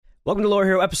Welcome to Lore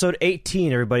Hero episode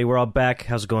 18, everybody. We're all back.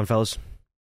 How's it going, fellas?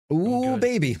 Ooh,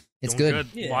 baby. It's good.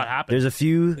 Yeah. What happened? There's a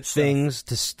few things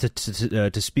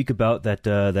to speak about that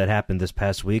happened this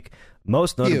past week.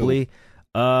 Most notably,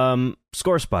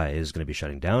 ScoreSpy is going to be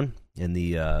shutting down in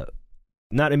the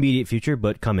not immediate future,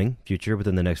 but coming future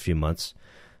within the next few months.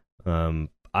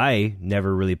 I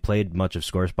never really played much of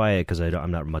ScoreSpy because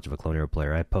I'm not much of a Clone Hero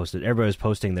player. Everybody was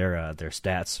posting their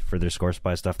stats for their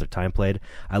ScoreSpy stuff, their time played.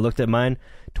 I looked at mine,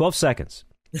 12 seconds.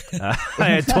 I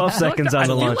had 12 seconds on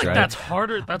the launch, like right?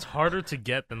 That's harder to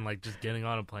get than like just getting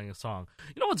on and playing a song.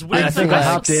 You know what's weird? I think I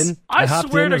hopped in. I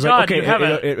swear to God, okay,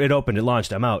 it opened, it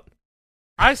launched. I'm out.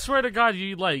 I swear to God,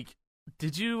 you like.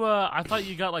 Did you? I thought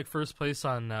you got like first place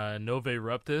on Nove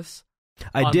Ruptus.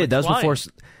 I did. That was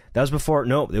before.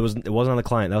 No, it wasn't on the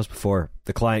client. That was before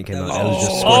the client came out. That was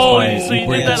just ScoreSpy. So you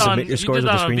did that on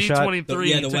V23. V23.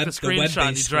 You took the screenshot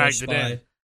and you dragged it in.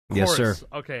 Yes, sir.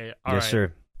 Okay. Yes,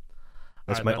 sir.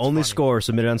 That's my only score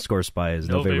submitted on ScoreSpy is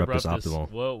Nove Ruptus Optimal.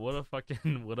 What a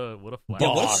fucking what a flag. Yeah,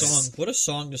 what a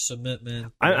song to submit,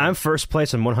 man. I'm first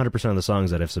place on 100% of the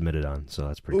songs that I've submitted on, so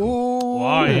that's pretty cool.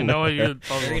 Wow, you know what? You're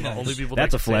probably the only people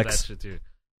that's that a flex. say that shit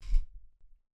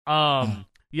too.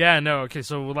 Yeah, no, okay,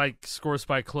 so like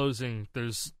ScoreSpy closing,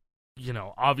 there's,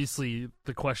 obviously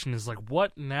the question is like,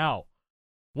 what now?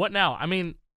 What now? I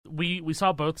mean, we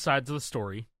saw both sides of the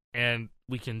story, and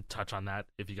we can touch on that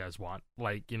if you guys want.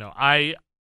 Like,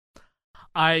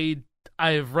 I've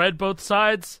read both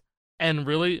sides, and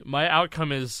really, my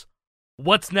outcome is,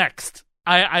 what's next?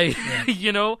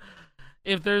 If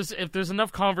there's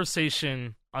enough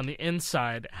conversation on the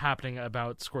inside happening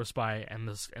about ScoreSpy and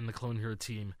the Clone Hero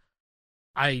team,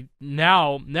 I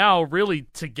now really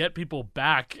to get people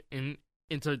back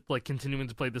into like continuing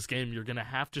to play this game, you're gonna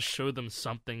have to show them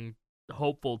something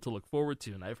hopeful to look forward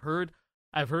to. And I've heard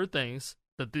things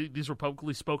that these were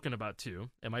publicly spoken about too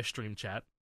in my stream chat.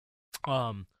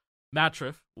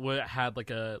 Matrif had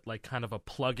like kind of a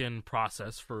plug-in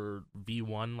process for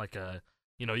V1, like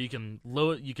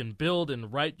you can build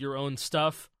and write your own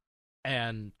stuff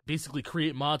and basically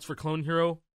create mods for Clone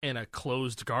Hero in a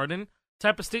closed garden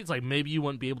type of states. Like maybe you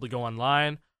wouldn't be able to go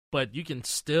online, but you can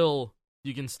still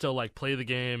like play the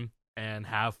game and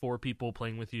have 4 people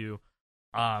playing with you.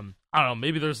 I don't know,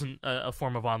 maybe there's a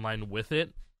form of online with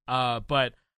it.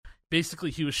 But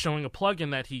basically he was showing a plugin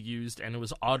that he used, and it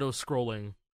was auto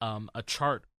scrolling a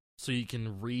chart so you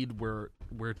can read where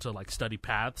to like study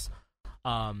paths.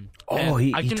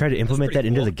 He tried to implement that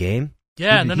into the game?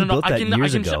 Yeah, no. I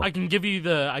can give you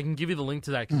the link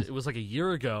to that because it was like a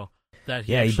year ago.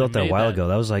 He built that a while ago.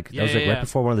 That was like right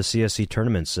before one of the CSC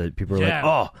tournaments. People were like,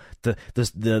 "Oh,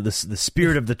 the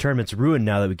spirit of the tournament's ruined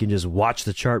now that we can just watch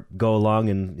the chart go along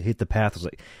and hit the path." I was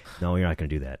like, "No, you're not going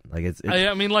to do that." Like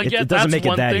it doesn't make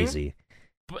it that easy.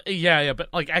 But, but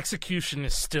like execution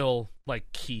is still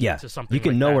like key to something. You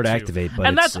can like know that where to too. activate, but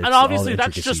and obviously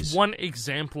that's just one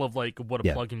example of like what a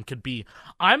plugin could be.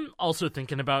 I'm also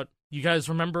thinking about, you guys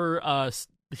remember?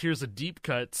 Here's a deep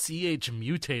cut, CH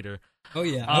Mutator. Oh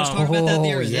yeah, I was talking about that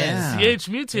the other day. CH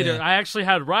Mutator. I actually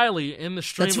had Riley in the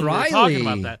stream. That's when we were talking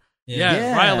about that.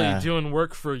 Yeah, Riley doing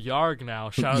work for YARG now.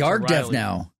 Shout out YARG to Riley. dev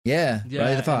now. Yeah,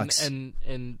 Riley the Fox.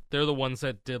 And they're the ones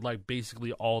that did like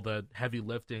basically all the heavy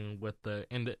lifting with the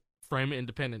frame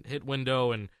independent hit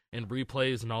window and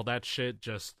replays and all that shit.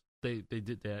 Just they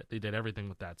did that. They did everything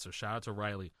with that. So shout out to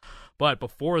Riley. But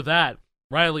before that,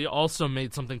 Riley also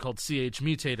made something called CH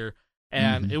Mutator.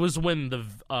 And it was when the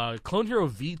Clone Hero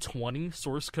V20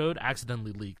 source code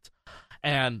accidentally leaked,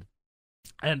 but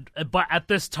at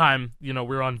this time,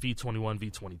 we're on V21,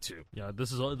 V22.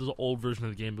 This is an old version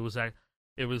of the game.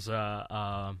 It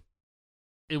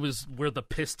was where the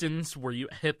pistons, where you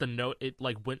hit the note, it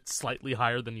like went slightly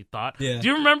higher than you thought. Yeah. Do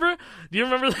you remember? You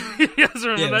guys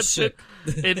remember that shit?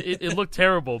 It looked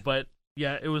terrible, but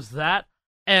yeah, it was that.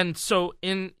 And so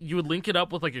you would link it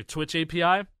up with like your Twitch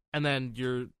API. And then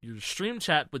your stream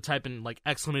chat would type in like !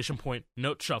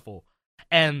 Note shuffle,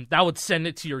 and that would send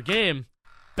it to your game,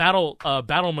 battle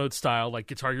mode style, like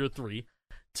Guitar Hero 3,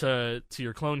 to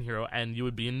your Clone Hero, and you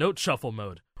would be in note shuffle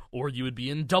mode, or you would be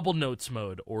in double notes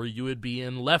mode, or you would be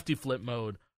in lefty flip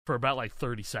mode for about like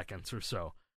 30 seconds or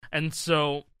so. And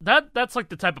so that's like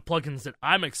the type of plugins that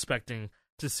I'm expecting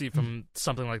to see from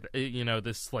something like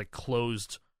this like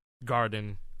closed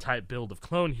garden type build of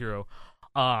Clone Hero,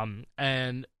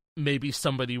 and maybe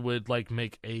somebody would like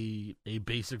make a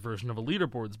basic version of a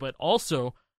leaderboards, but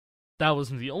also that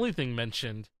wasn't the only thing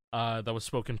mentioned that was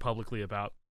spoken publicly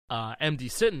about.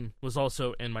 MD Sitten was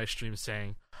also in my stream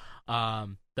saying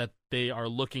that they are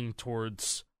looking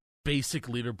towards basic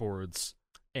leaderboards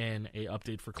in an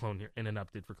update for Clone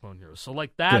Hero. So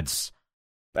like that's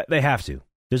They have to.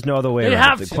 There's no other way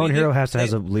around it. The Clone Hero has to have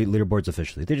leaderboards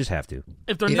officially. They just have to.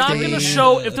 If they're not going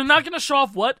to show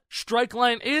off what Strike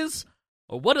Line is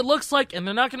or what it looks like, and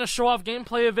they're not going to show off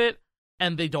gameplay of it,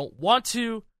 and they don't want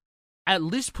to, at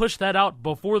least push that out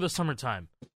before the summertime.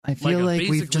 I feel like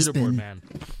we've just been. Man.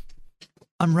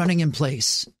 I'm running in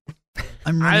place.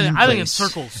 I think in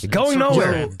circles. Going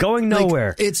nowhere. Going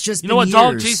nowhere. It's just what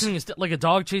dog chasing is like a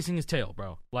dog chasing his tail,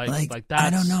 bro. Like that. I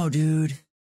don't know, dude.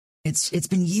 It's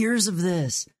been years of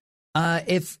this.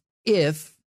 If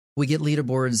we get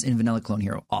leaderboards in Vanilla Clone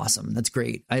Hero, awesome. That's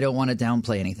great. I don't want to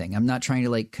downplay anything. I'm not trying to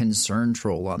like concern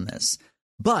troll on this.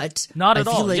 But not at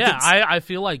all. Like I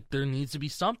feel like there needs to be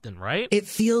something, right? It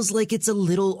feels like it's a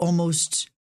little almost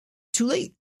too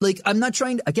late. Like I'm not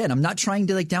trying to like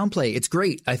downplay. It's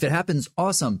great. If it happens,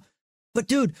 awesome. But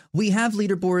dude, we have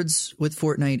leaderboards with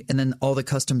Fortnite, and then all the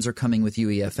customs are coming with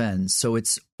UEFN. So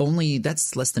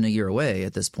that's less than a year away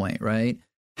at this point, right?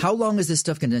 How long is this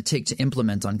stuff going to take to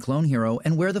implement on Clone Hero,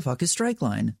 and where the fuck is Strike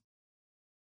Line?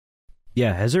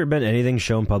 Yeah, has there been anything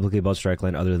shown publicly about Strike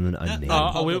Line other than unnamed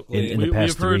in the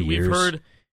past 3 years? We've heard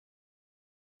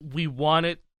we want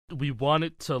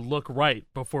it to look right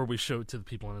before we show it to the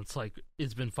people, and it's like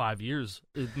it's been 5 years.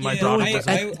 My daughter was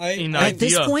at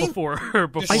this point before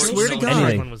I swear to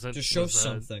God, just show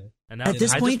something. And now, at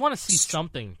this point, I just want to see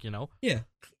something, you know? Yeah,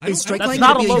 is Strike Line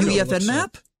going to be a UEFN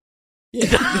map?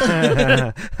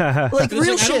 Yeah, like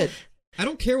real shit. I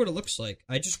don't care what it looks like.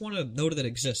 I just want to know that it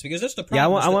exists, because that's the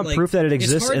problem. Yeah, I want proof that it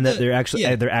exists and that they're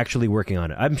actually working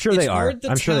on it. I'm sure they are.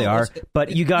 I'm sure they are.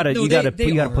 But you gotta put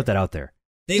that out there.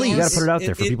 You gotta put it out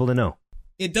there for people to know.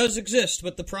 It does exist,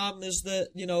 but the problem is that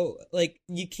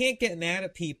you can't get mad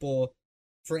at people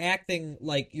for acting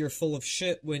like you're full of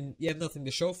shit when you have nothing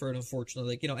to show for it.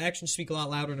 Unfortunately, actions speak a lot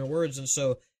louder than words, and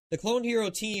so the Clone Hero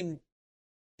team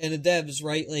and the devs,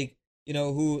 right?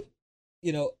 Who.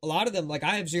 A lot of them, like,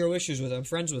 I have zero issues with them. I'm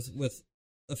friends with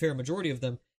a fair majority of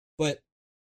them. But,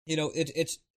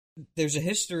 there's a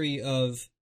history of,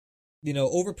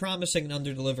 overpromising and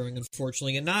underdelivering,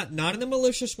 unfortunately. And not in a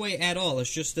malicious way at all.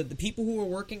 It's just that the people who are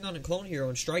working on a Clone Hero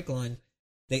and Strike Line,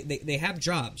 they have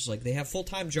jobs. Like, they have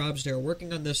full-time jobs. They're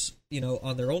working on this,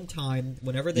 on their own time,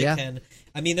 whenever they can.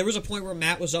 I mean, there was a point where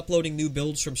Matt was uploading new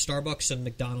builds from Starbucks and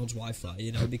McDonald's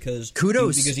Wi-Fi, because...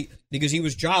 Kudos! Because he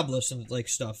was jobless and,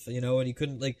 stuff, and he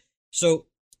couldn't,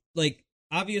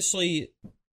 obviously,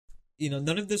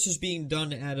 none of this is being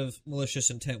done out of malicious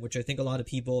intent, which I think a lot of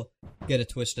people get it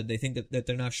twisted. They think that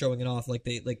they're not showing it off, like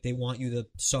they want you to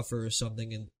suffer or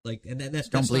something, and that's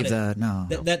don't believe that, no.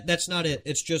 That's not it.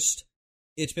 It's just...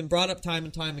 It's been brought up time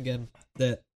and time again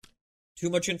that too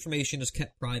much information is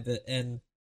kept private, and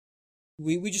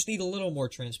we just need a little more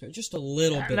transparency, just a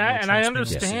little bit more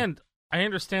transparency. I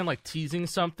understand, like, teasing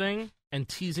something and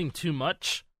teasing too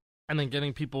much, and then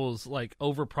getting people's, like,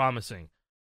 over-promising.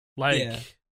 Which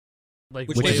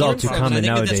is all too common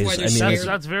nowadays.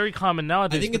 That's very common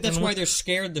nowadays. I think that's why they're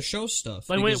scared to show stuff,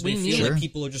 because they feel like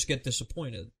people will just get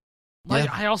disappointed. Like,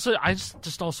 I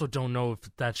just also don't know if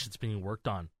that shit's being worked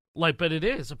on. But it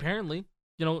is, apparently.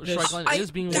 Strike Line is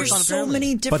being worked on, There's so apparently.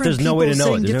 many different but there's no way to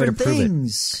know it. There's no way to prove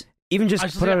things. It. Even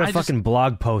just put out a fucking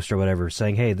blog post or whatever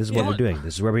saying, hey, this is what we're doing.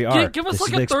 This is where we are. Give us this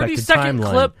like a 30-second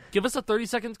clip. Give us a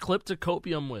 30-second clip to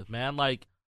copium with, man. Like,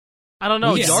 I don't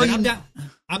know.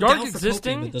 I'm down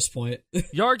existing for at this point.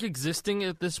 YARG existing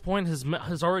at this point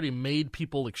has already made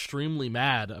people extremely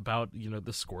mad about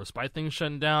the ScoreSpy thing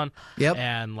shutting down. Yep.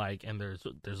 And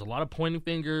there's a lot of pointing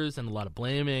fingers and a lot of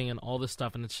blaming and all this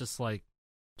stuff, and it's just like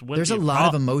there's a lot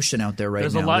of emotion out there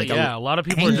right now. A lot of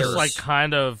people are just like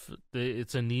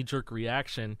it's a knee-jerk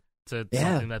reaction to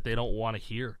something that they don't want to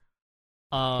hear.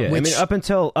 I mean, up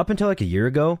until like a year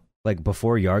ago, like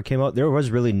before YARG came out, there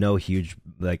was really no huge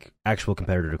like actual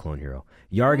competitor to Clone Hero.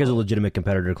 YARG is a legitimate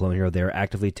competitor to Clone Hero. They're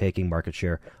actively taking market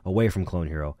share away from Clone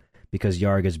Hero because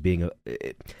YARG is being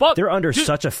they're under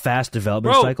such a fast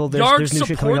development cycle. There's new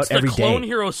shit coming out every day. The Clone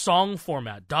Hero song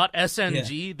format .sng.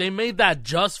 Yeah. They made that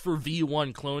just for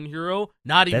V1 Clone Hero,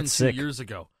 not even 2 years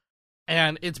ago,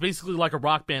 and it's basically like a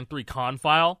Rock Band 3 con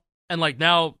file. And like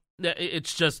now,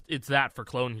 it's that for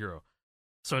Clone Hero.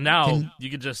 So now you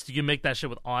can make that shit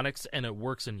with Onyx, and it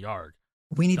works in YARG.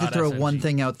 We need to throw one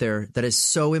thing out there that is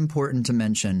so important to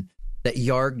mention that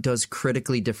YARG does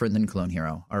critically different than Clone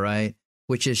Hero, all right?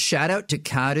 Which is shout out to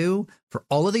Kadu for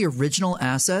all of the original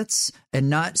assets and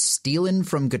not stealing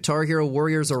from Guitar Hero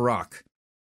Warriors or Rock.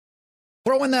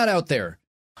 Throwing that out there.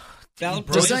 Bro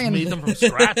just made them from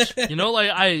scratch.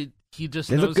 He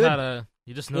just knows how to...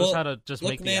 He just knows how to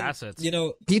make the assets.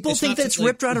 People think that it's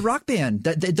ripped out of Rock Band.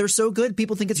 That they're so good.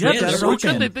 People think it's ripped out of Rock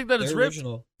Band. They think that it's ripped.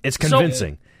 It's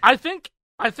convincing. So, I think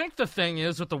I think the thing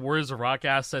is with the Warriors of Rock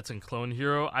assets and Clone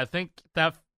Hero, I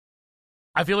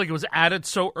feel like it was added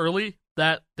so early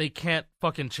that they can't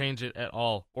fucking change it at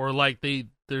all, or like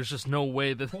there's just no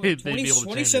way that they'd be able to change it.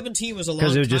 2017 was a long time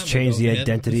because it would just change ago, the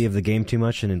identity of the game too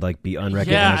much and it'd like be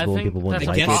unrecognizable and people wouldn't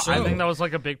like it. So. I think that was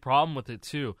like a big problem with it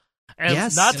too, and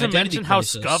Yes. not to An mention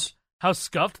identity how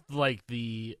scuffed like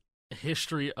the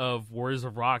history of Warriors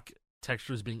of Rock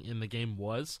textures being in the game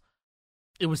was.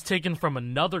 It was taken from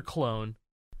another clone,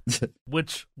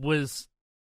 which was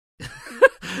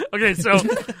okay. So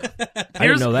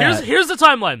here's the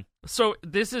timeline. So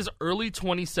this is early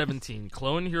 2017.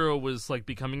 Clone Hero was like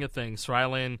becoming a thing.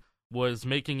 Srylan was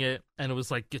making it, and it was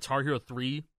like Guitar Hero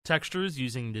 3 textures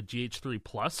using the GH3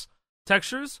 Plus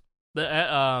textures,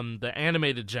 the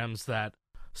animated gems that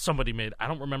somebody made. I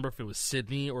don't remember if it was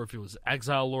Sydney or if it was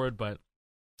Exile Lord,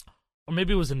 or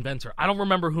maybe it was Inventor. I don't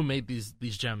remember who made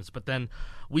these gems, but then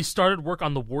we started work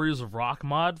on the Warriors of Rock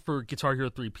mod for Guitar Hero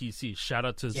 3 PC. Shout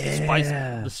out to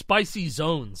the Spicy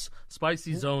Zones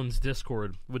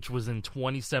Discord, which was in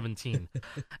 2017.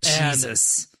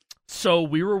 Jesus. So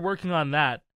we were working on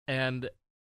that, and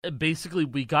basically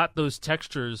we got those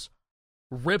textures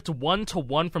ripped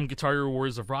 1-to-1 from Guitar Hero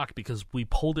Warriors of Rock because we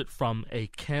pulled it from a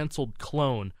canceled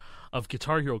clone of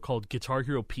Guitar Hero called Guitar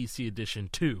Hero PC Edition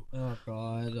 2. Oh,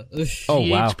 God.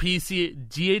 GHPC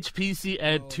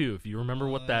Ed 2, if you remember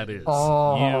what that is.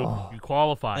 You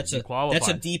qualify. That's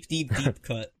a deep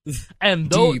cut.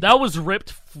 And that was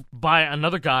ripped by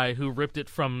another guy who ripped it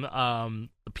from the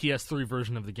PS3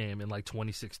 version of the game in like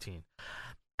 2016.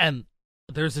 And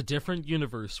there's a different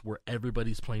universe where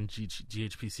everybody's playing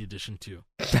GHPC Edition 2.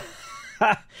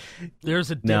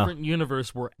 There's a different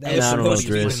universe where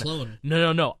everybody's playing.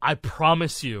 No. I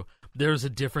promise you, there's a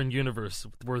different universe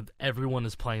where everyone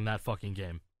is playing that fucking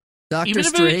game. Dr.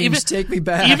 Strange, take me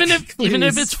back. Even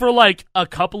if it's for like a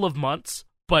couple of months,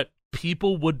 but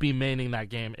people would be maining that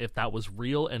game if that was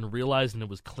real and realized and it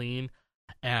was clean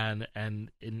and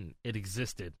it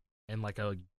existed in like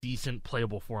a decent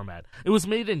playable format. It was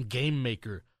made in Game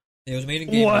Maker. It was made in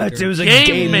Game Maker. It was a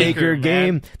Game Maker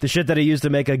game? The shit that I used to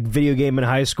make a video game in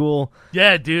high school?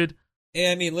 Yeah, dude.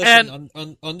 Yeah, I mean, listen,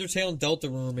 Undertale and Delta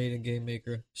were made in Game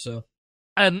Maker, so...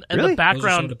 And really? The background... Those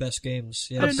are some of the best games.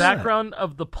 Yeah. The background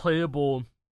of the playable...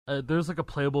 there's like a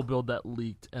playable build that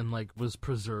leaked and like was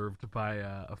preserved by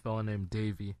a fella named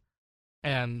Davey.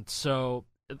 And so...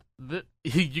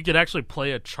 you could actually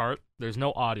play a chart. There's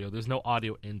no audio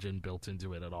engine built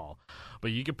into it at all,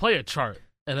 but you could play a chart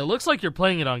and it looks like you're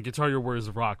playing it on Guitar Hero Warriors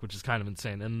of Rock, which is kind of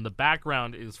insane. And the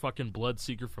background is fucking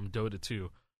Bloodseeker from Dota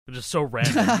 2, which is so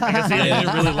random. I guess he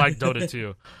didn't really like Dota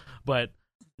 2, but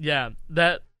yeah,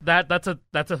 that's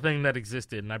a thing that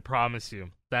existed, and I promise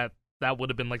you that would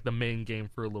have been like the main game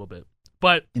for a little bit.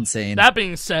 But insane. That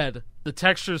being said, the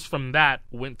textures from that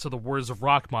went to the Warriors of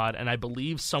Rock mod, and I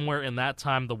believe somewhere in that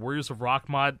time, the Warriors of Rock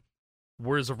mod,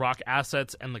 Warriors of Rock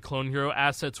assets, and the Clone Hero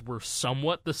assets were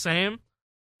somewhat the same.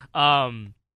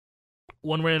 One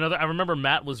way or another. I remember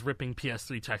Matt was ripping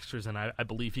PS3 textures, and I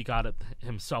believe he got it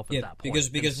himself at that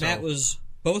point. Because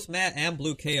both Matt and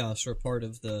Blue Chaos were part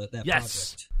of that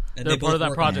project. And they're part of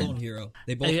that project. Clone Hero.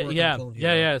 They both work on Clone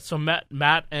Hero. Yeah. So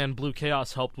Matt and Blue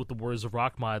Chaos helped with the Warriors of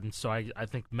Rock mod, and so I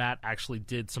think Matt actually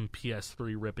did some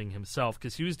PS3 ripping himself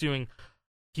because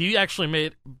he actually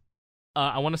made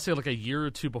I want to say like a year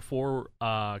or two before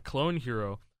Clone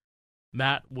Hero,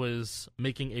 Matt was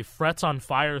making a Frets on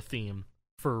Fire theme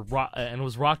for and it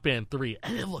was Rock Band 3,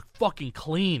 and it looked fucking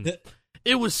clean.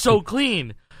 It was so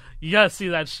clean. You gotta see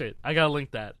that shit. I gotta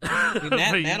link that.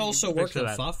 Matt also worked on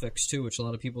Fofix too, which a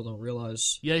lot of people don't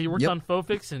realize. Yeah, he worked on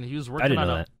Fofix, and he was working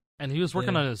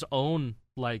on his own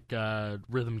like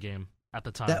rhythm game at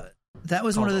the time. That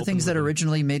was one of the things that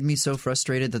originally made me so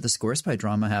frustrated that the ScoreSpy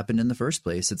drama happened in the first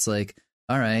place. It's like,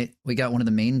 all right, we got one of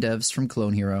the main devs from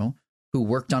Clone Hero who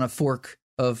worked on a fork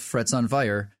of Frets on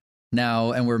Fire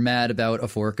now, and we're mad about a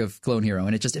fork of Clone Hero,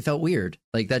 and it felt weird.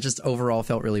 Like that just overall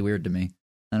felt really weird to me.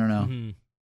 I don't know. Mm-hmm.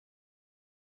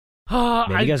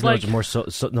 Man, you guys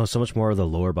know so much more of the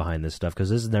lore behind this stuff because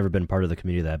this has never been part of the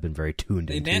community that I've been very tuned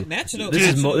into. This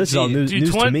is all news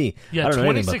to me. Yeah, I don't know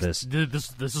anything about this.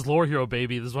 This is Lore Hero,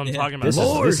 baby. This is what I'm talking about. This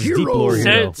is deep Lore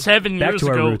Hero. 7 Back years to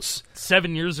our ago, roots.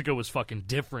 7 years ago was fucking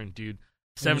different, dude.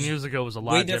 7 years ago was a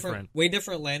lot different. Way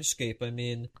different landscape. I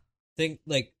mean, things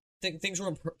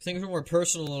were more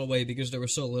personal in a way because there were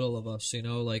so little of us. You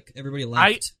know, like everybody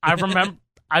left.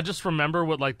 I just remember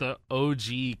what like the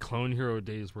OG Clone Hero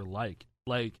days were like.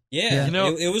 Like, yeah, you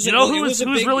know, who was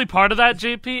really part of that?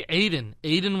 JP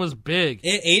Aiden was big.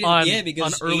 Because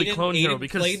on early Aiden, Clone Hero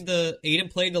because Aiden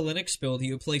played the Linux build.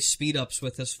 He would play speed ups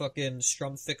with his fucking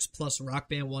Strum Fix plus Rock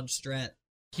Band 1 strat.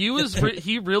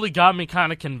 He really got me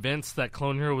kind of convinced that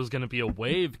Clone Hero was going to be a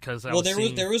wave because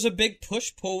there was a big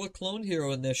push pull with Clone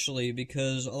Hero initially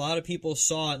because a lot of people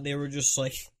saw it and they were just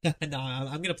like,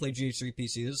 nah, I'm gonna play GH3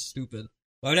 PC. This is stupid.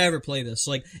 Why would I ever play this?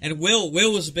 Like, and Will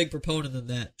was a big proponent in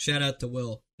that. Shout out to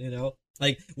Will. You know,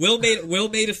 like Will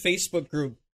made a Facebook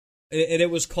group, and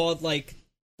it was called like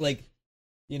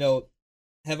you know,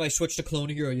 have I switched to Clone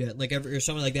Hero yet? Like or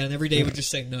something like that. And every day would just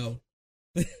say no.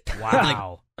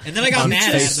 Wow. And then I got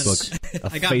mad at him.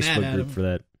 I got Facebook mad at group him for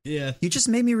that. Yeah. You just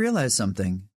made me realize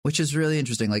something, which is really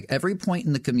interesting. Like every point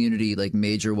in the community, like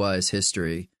major-wise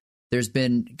history, there's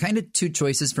been kind of two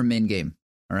choices for main game,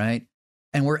 all right?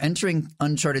 And we're entering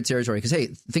uncharted territory because, hey,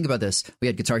 think about this. We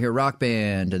had Guitar Hero Rock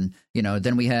Band and, you know,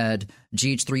 then we had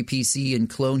GH3 PC and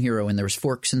Clone Hero and there was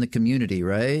forks in the community,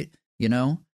 right? You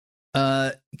know?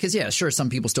 Because, yeah, sure, some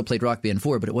people still played Rock Band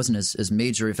 4, but it wasn't as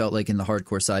major, it felt like, in the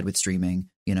hardcore side with streaming,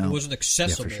 you know? It wasn't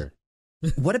accessible. Yeah, for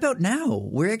sure. What about now?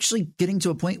 We're actually getting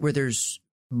to a point where there's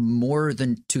more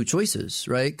than two choices,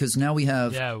 right? Because now we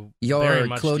have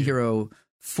YARG, Clone Hero,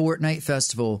 Fortnite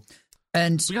Festival,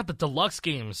 and we got the deluxe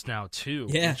games now too.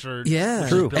 Yeah, true.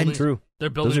 They're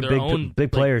building their own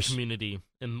big players community.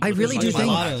 I really do think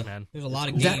there's a lot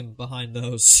of game behind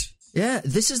those. Yeah,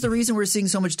 this is the reason we're seeing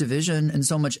so much division and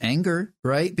so much anger,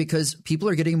 right? Because people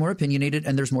are getting more opinionated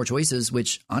and there's more choices,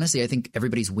 which honestly I think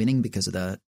everybody's winning because of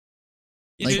that.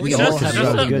 Like we all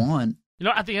have what we want. You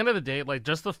know, at the end of the day, like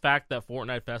just the fact that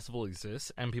Fortnite Festival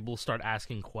exists and people start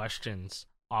asking questions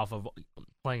off of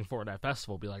playing Fortnite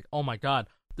Festival, be like, "Oh my god,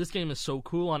 this game is so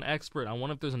cool on Expert. I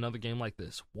wonder if there's another game like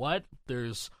this." What?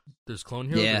 There's Clone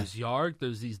Hero, there's YARG,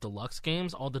 there's these deluxe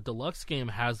games. All the deluxe game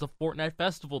has the Fortnite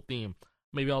Festival theme.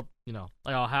 Maybe I'll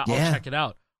check it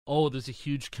out. Oh, there's a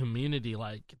huge community.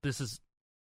 Like this is,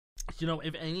 you know,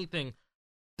 if anything,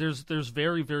 there's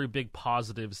very, very big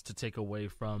positives to take away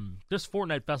from just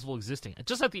Fortnite Festival existing.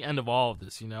 Just at the end of all of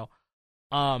this, you know.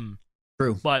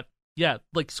 True. But yeah,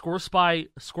 like ScoreSpy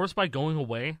going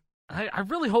away. I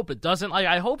really hope it doesn't.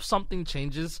 I hope something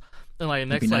changes in like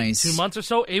the next 2 months or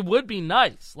so. It would be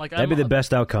nice. Like that'd be the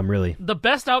best outcome, really. The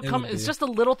best outcome is just a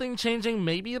little thing changing.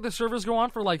 Maybe the servers go on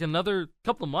for like another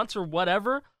couple of months or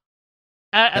whatever.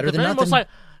 At the very most, like,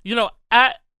 you know,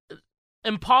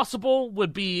 impossible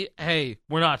would be, hey,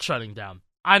 we're not shutting down.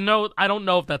 I don't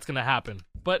know if that's gonna happen,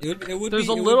 but there's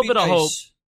a little bit of hope.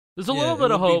 There's a little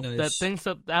bit of hope that things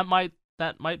that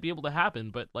might be able to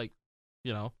happen. But like,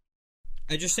 you know.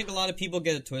 I just think a lot of people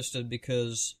get it twisted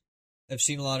because I've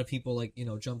seen a lot of people, like, you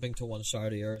know, jumping to one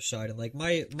side or the other side. And, like,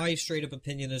 my straight up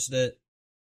opinion is that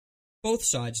both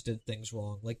sides did things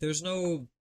wrong. Like,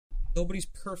 nobody's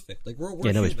perfect. Like, we're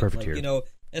nobody's perfect like, here. You know,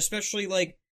 especially,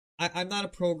 like, I'm not a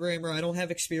programmer. I don't have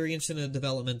experience in a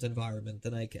development environment.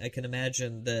 And I can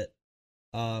imagine that,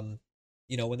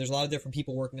 you know, when there's a lot of different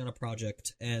people working on a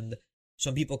project and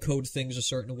some people code things a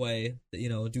certain way, you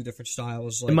know, do different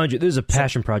styles. Like, and mind you, this is a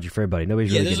passion project for everybody.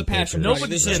 Nobody's really getting paid for this.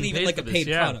 This isn't even like a paid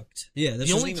product. Yeah,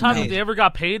 the only time they ever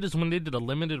got paid is when they did a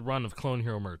limited run of Clone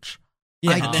Hero merch.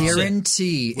 Yeah, I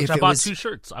guarantee. I bought 2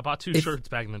 shirts. I bought 2 shirts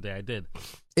back in the day. I did.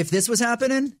 If this was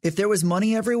happening, if there was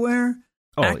money everywhere,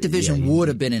 Activision would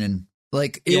have been in.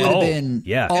 Like it would have been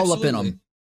all up in them,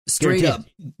 straight up,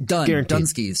 done,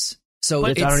 Dunskies. So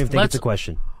I don't even think it's a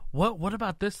question. What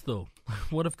about this though?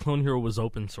 What if Clone Hero was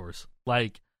open source?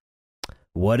 Like,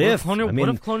 what if Clone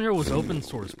Hero was open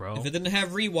source, bro? If it didn't have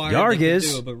Rewired, YARG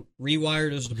is, do it, but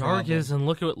Rewired is the problem. YARG is, and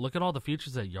look at all the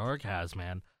features that YARG has,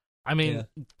 man. I mean,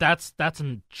 that's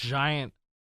a giant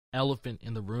elephant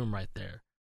in the room right there.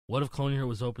 What if Clone Hero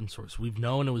was open source? We've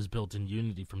known it was built in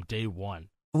Unity from day one.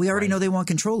 We already know they want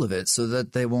control of it, so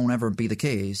that they won't ever be the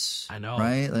case. I know,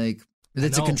 right? Like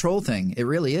it's a control thing. It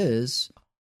really is.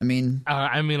 I mean,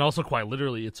 also quite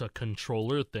literally, it's a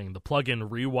controller thing. The plugin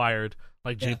Rewired,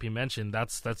 like JP mentioned,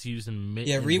 that's used in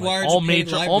Rewired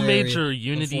all major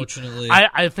Unity. Unfortunately,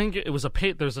 I think it was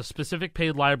there's a specific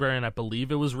paid library, and I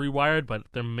believe it was Rewired, but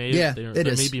there may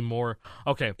be more.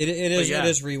 Okay, it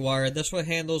is Rewired. That's what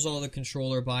handles all the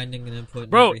controller binding and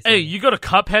input. Bro, hey, you go to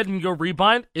Cuphead and you go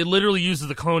rebind, it literally uses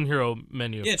the Clone Hero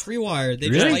menu. Yeah, it's Rewired. They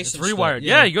really? Just it's Rewired.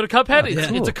 Yeah, you go to Cuphead.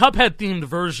 It's a Cuphead themed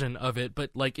version of it, but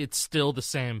like it's still the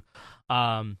same.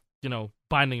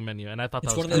 Binding menu, and I thought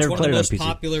that was one of the most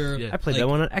popular. I played that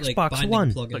one on Xbox One.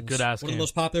 A good ass game. One of the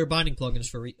most popular binding plugins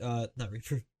for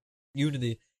for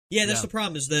Unity. Yeah, that's the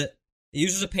problem is that it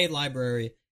uses a paid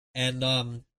library, and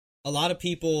a lot of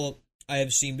people I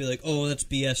have seen be like, "Oh, that's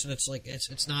BS," and it's like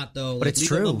it's not though. But it's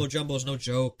true. Mumbo jumbo is no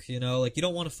joke, you know. Like you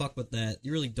don't want to fuck with that.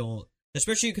 You really don't.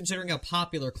 Especially considering how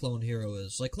popular Clone Hero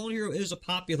is. Like Clone Hero is a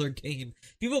popular game.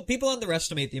 People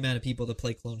underestimate the amount of people that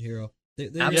play Clone Hero.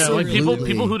 Yeah, like people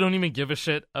who don't even give a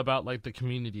shit about like the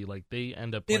community, like they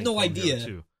end up. They have no idea.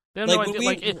 Too. They have no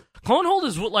idea. Clonehold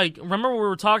is what, like, remember what we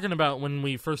were talking about when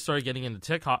we first started getting into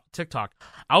TikTok?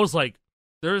 I was like,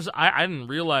 I didn't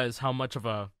realize how much of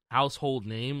a household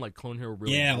name like Clone Hero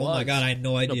really was. Yeah, oh my god, I had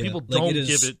no idea. People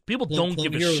don't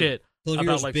give a shit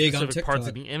about like specific parts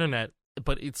of the internet,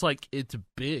 but it's like it's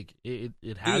big. It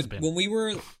has been. When we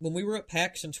were at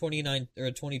PAX in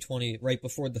 2020, right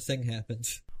before the thing happened,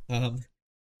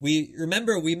 we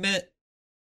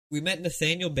met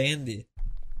Nathaniel Bandy,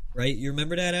 right? You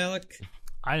remember that, Alec?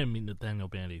 I didn't meet Nathaniel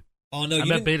Bandy. Oh no, I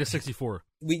met Beta 64.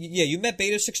 You met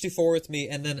Beta 64 with me,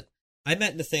 and then I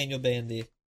met Nathaniel Bandy.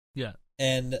 Yeah.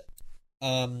 And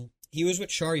he was with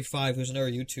Shari 5, who's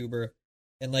another YouTuber,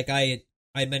 and like I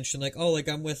mentioned like, oh, like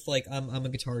I'm with like I'm a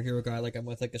Guitar Hero guy, like I'm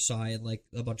with like Asai and like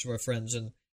a bunch of our friends,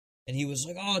 and he was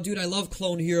like, oh dude, I love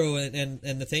Clone Hero, and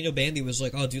Nathaniel Bandy was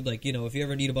like, oh dude, like, you know, if you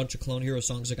ever need a bunch of Clone Hero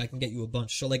songs, like I can get you a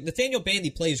bunch. So like Nathaniel Bandy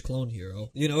plays Clone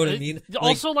Hero, you know what I mean?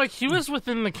 Also, like he was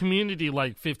within the community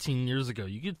like 15 years ago.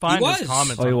 You could find his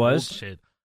comments on old shit.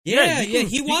 Yeah,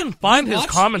 you can find his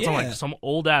comments on like some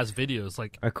old ass videos.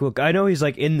 Like, cool. I know he's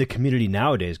like in the community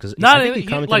nowadays because I think he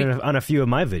commented on a few of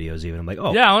my videos. Even I'm like,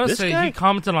 oh, yeah, I want to say he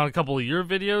commented on a couple of your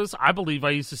videos. I believe I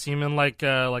used to see him in like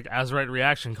Azurite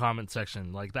reaction comment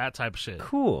section, like that type of shit.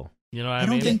 Cool. You know what I mean?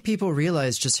 I don't think people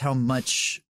realize just how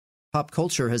much pop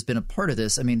culture has been a part of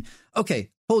this. I mean, okay,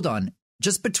 hold on.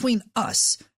 Just between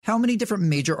us, how many different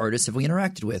major artists have we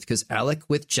interacted with? Because Alec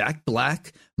with Jack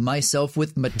Black, myself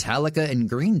with Metallica and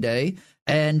Green Day,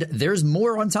 and there's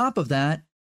more on top of that.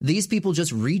 These people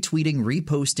just retweeting,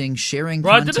 reposting, sharing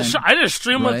content. I did a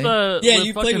stream with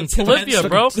you fucking with Polyphia,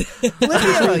 bro.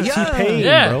 Polyphia, yeah. T-Pain,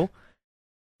 bro.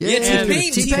 Yeah,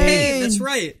 T-Pain, that's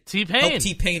right.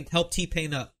 T-Pain. Help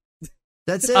T-Pain up.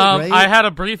 That's it, right? I had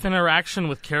a brief interaction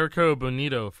with Carico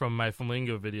Bonito from my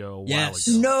Flamingo video a while ago.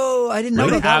 No, I didn't know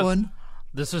about that one.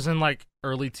 This was in like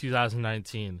early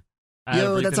 2019. I had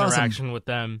a brief interaction with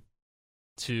them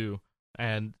too,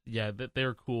 and yeah, they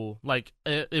were cool. Like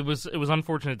it was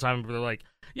unfortunate time, but they're like,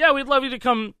 yeah, we'd love you to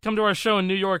come to our show in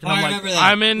New York, and I'm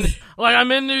like,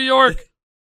 I'm in New York,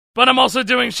 but I'm also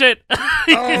doing shit.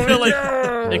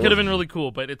 It could have been really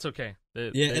cool, but it's okay.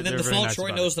 And then the Fall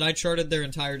Troy knows that I charted their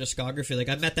entire discography. Like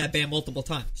I met that band multiple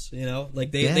times. You know,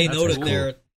 like they know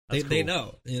that they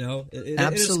know. You know,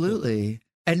 absolutely. It is cool.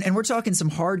 And we're talking some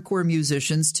hardcore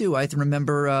musicians too. I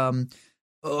remember,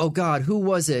 oh God, who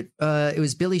was it? It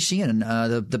was Billy Sheehan,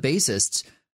 the bassist,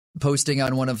 posting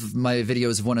on one of my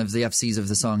videos of one of the FCs of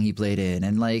the song he played in,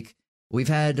 and like we've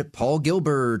had Paul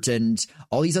Gilbert and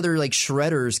all these other like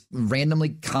shredders randomly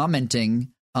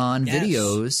commenting on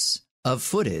videos of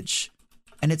footage,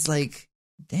 and it's like,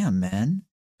 damn, man.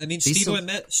 I mean, Steve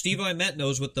I Met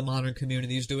knows what the modern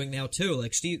community is doing now too.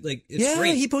 Like Steve, like it's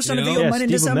great. He posted a video of mine in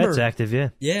December. Met's active,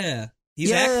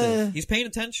 he's active. He's paying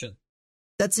attention.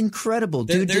 That's incredible,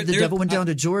 dude. The Devil Went Down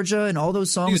to Georgia and all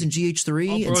those songs in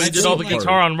GH3. I did all the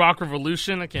guitar on Rock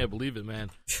Revolution. I can't believe it,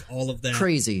 man. All of that,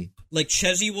 crazy. Like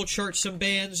Chezzy will chart some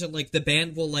bands, and like the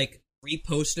band will like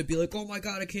repost it, be like, "Oh my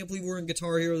god, I can't believe we're in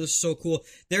Guitar Hero. This is so cool."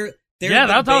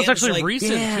 That was actually like,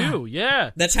 recent too.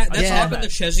 Yeah, that's happened to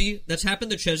Chezzy. That's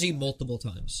happened to Chezzy multiple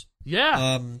times.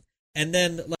 Yeah. And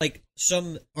then like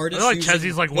some artists, I feel like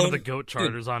Chezzy's like one of the GOAT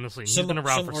charters. Honestly, he's been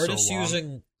around for so long. Some artists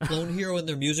using Clone Hero in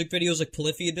their music videos, like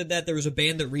Polyphia did that. There was a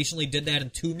band that recently did that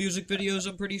in 2 music videos.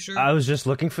 I'm pretty sure. I was just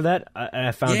looking for that, and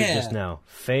I found it just now.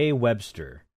 Faye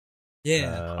Webster.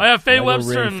 Yeah, I have Faye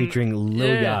Webster featuring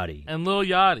Lil Yachty and Lil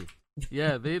Yachty.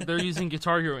 Yeah, they're using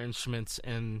Guitar Hero instruments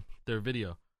in their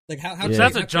video. Like how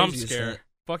that's a jump scare.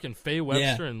 Fucking Faye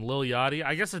Webster and Lil Yachty.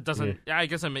 I guess it doesn't. Yeah. I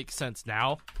guess it makes sense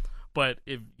now, but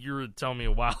if you were telling me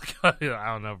a while ago,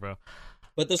 I don't know, bro.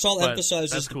 But this all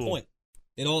emphasizes the point.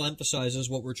 It all emphasizes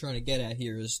what we're trying to get at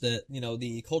here is that, you know,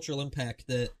 the cultural impact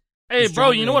that. Hey,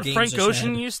 bro, you know what Frank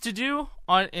Ocean used to do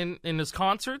in his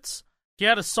concerts? He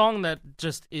had a song that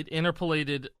it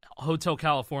interpolated Hotel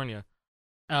California,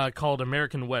 called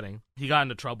American Wedding. He got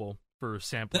into trouble for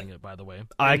sampling it, by the way.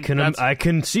 I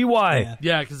can see why.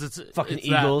 Yeah, because it's fucking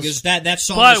Eagles. Because that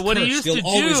song but what cursed. He used You'll to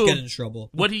always do, get in trouble.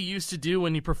 What he used to do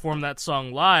when he performed that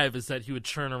song live is that he would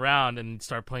turn around and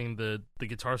start playing the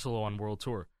guitar solo on World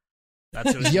Tour.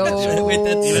 That's what Yo,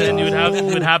 and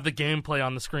you would have the gameplay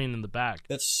on the screen in the back.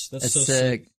 That's so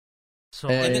sick. So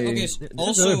there's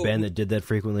another band that did that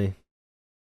frequently.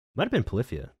 Might have been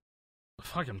Polyphia.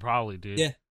 Fucking probably, dude.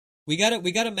 Yeah. We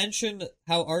gotta mention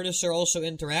how artists are also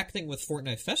interacting with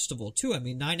Fortnite Festival too. I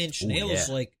mean, 9 Inch Nails,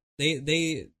 like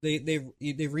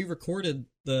They re-recorded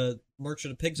the March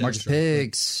of the Pigs. March of the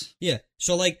Pigs. Yeah.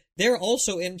 So like they're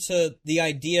also into the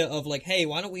idea of like, hey,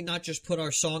 why don't we not just put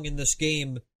our song in this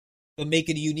game, but make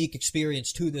it a unique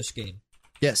experience to this game?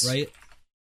 Yes. Right.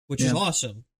 Which is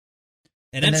awesome.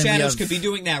 And M Shadows could be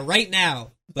doing that right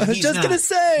now. But I was just going to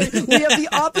say, we have the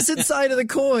opposite side of the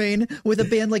coin with a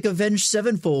band like Avenged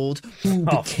Sevenfold, who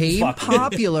became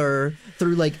popular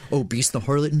through like, Beast the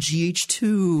Harlot and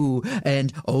GH2,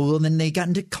 and then they got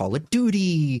into Call of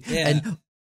Duty, and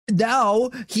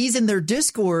now he's in their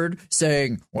Discord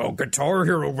saying, well, Guitar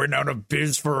Hero went out of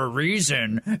biz for a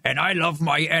reason, and I love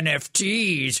my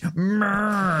NFTs.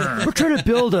 We're trying to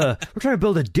build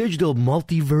a digital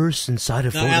multiverse inside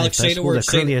of Fortnite Festival that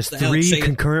currently has 3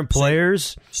 concurrent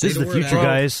players. This is the future,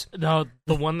 guys. No,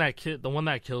 the one that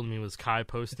killed me was Kai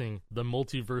posting the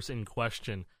multiverse in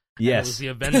question. Yes, it was the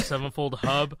Avenged Sevenfold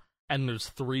hub. And there's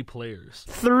 3 players.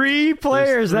 3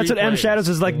 players. That's what M Shadows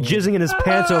is like, jizzing in his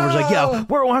pants over. He's like, yeah,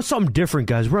 we're on something different,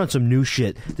 guys. We're on some new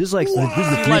shit. This is like this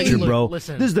is the future, bro.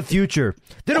 Listen. This is the future.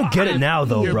 They don't get it now,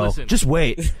 though, bro. Listen. Just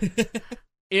wait.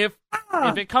 If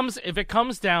it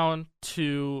comes down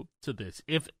to this,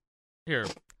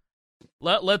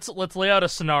 let's lay out a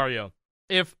scenario.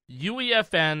 If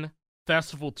UEFN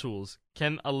Festival Tools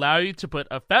can allow you to put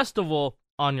a festival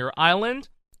on your island,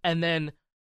 and then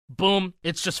boom,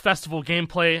 it's just festival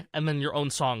gameplay and then your own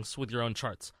songs with your own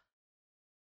charts.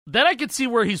 Then I could see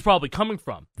where he's probably coming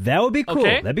from. That would be cool.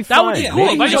 Okay? That'd be fine. That would be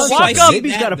cool. If I just walk up. Maybe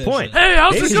he's got a point. Hey,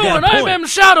 how's it going? I'm M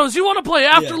Shadows. You want to play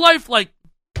Afterlife? Like,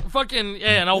 fucking,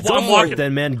 yeah, and I'm walking.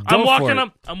 Then, man.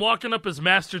 I'm walking up as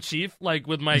Master Chief, like,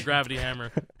 with my gravity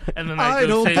hammer. And then I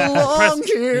don't belong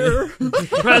here.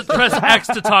 Press X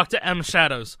to talk to M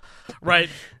Shadows, right?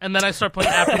 And then I start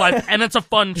playing Afterlife, and it's a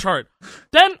fun chart.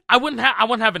 Then I wouldn't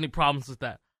have any problems with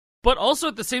that. But also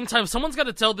at the same time, someone's got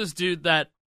to tell this dude that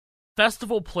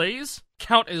festival plays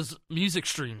count as music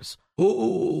streams.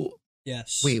 Ooh.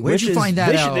 Yes. Wait, where'd you find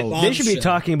that out? They should be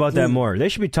talking about that more. They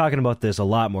should be talking about this a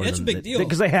lot more. That's a big deal.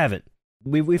 Because they haven't.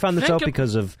 We found this out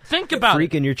because of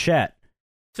Freak in your chat.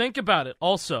 Think about it.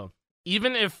 Also,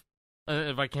 even if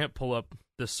I can't pull up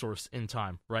this source in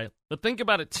time, right? But think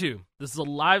about it too. This is a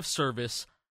live service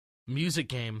music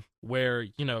game where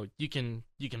you can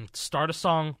start a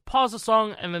song, pause a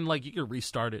song, and then like you can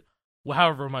restart it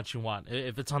however much you want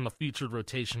if it's on the featured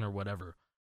rotation or whatever.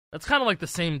 That's kind of like the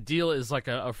same deal as like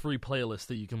a free playlist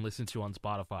that you can listen to on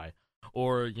Spotify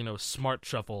or Smart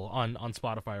Shuffle on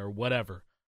Spotify or whatever.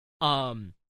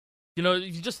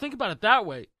 You just think about it that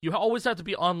way. You always have to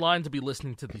be online to be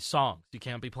listening to these songs. You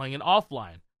can't be playing it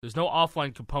offline. There's no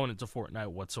offline component to Fortnite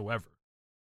whatsoever.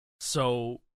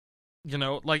 So,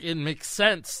 like it makes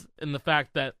sense in the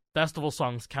fact that festival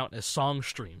songs count as song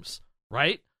streams,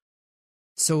 right?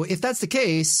 So if that's the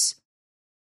case,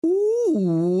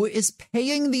 who is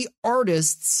paying the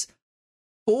artists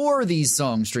for these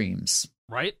song streams?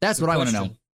 Right? That's what I want to know.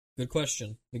 Good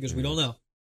question, because we don't know.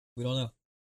 We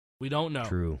don't know.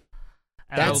 True.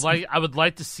 And I would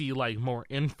like to see like more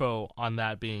info on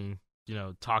that being,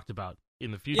 talked about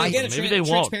in the future. Maybe they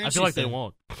won't. I feel like they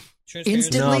won't.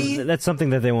 Instantly, no, that's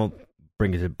something that they won't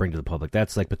bring to the public.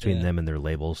 That's like between them and their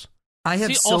labels. I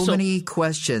have so many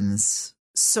questions.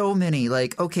 So many.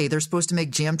 Like, okay, they're supposed to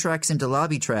make jam tracks into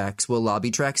lobby tracks. Will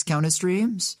lobby tracks count as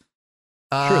streams?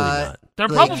 Surely not. They're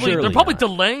probably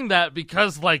delaying that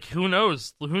because, like, who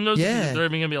knows? Who knows if they're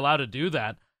even gonna be allowed to do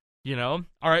that? All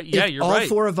right, yeah, you're right.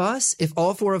 If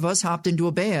all four of us hopped into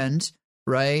a band,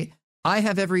 right? I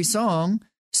have every song,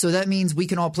 so that means we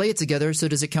can all play it together. So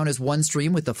does it count as one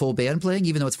stream with the full band playing,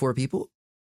 even though it's 4 people?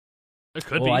 It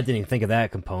could be. I didn't even think of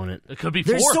that component. It could be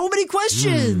 4. There's so many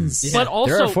questions. But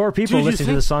also, there are 4 people listening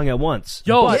to the song at once.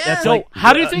 That's like,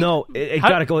 how do you think? No, it's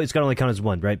got to only count as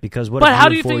one, right? Because what? But if how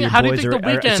do you think? Your How do you boys think the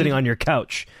weekend are sitting on your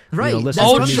couch, right? Listening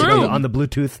to music true. on the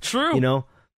Bluetooth. True.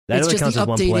 That it's only just counts as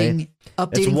one play.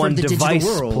 Updating it's one for the device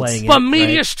digital world. playing But it,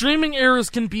 media right? streaming errors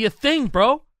can be a thing,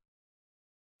 bro.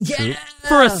 Yeah.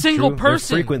 For a single True.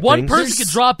 person, one person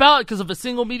could drop out because of a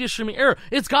single media streaming error.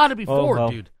 It's got to be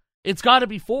 4, dude. It's got to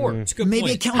be 4. It's a good Maybe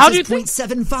point. it counts as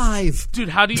 0.75. Dude,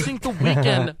 how do you think the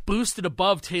weekend boosted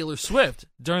above Taylor Swift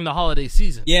during the holiday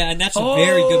season? Yeah, and that's a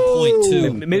very good point,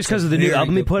 too. Maybe it's because of the new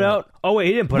album he put out. Oh, wait,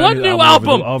 he didn't put out a new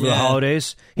album over the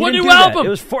holidays. What new album? It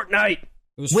was Fortnite.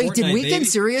 Wait, did Weeknd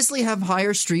seriously have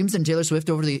higher streams than Taylor Swift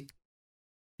over the...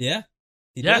 Yeah.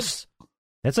 Yes.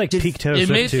 That's like peak Taylor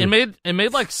Swift, too. It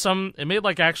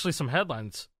made actually some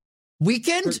headlines.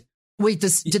 Weeknd? Wait,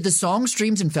 did the song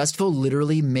streams and festival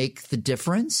literally make the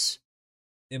difference?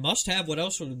 It must have. What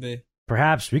else would it be?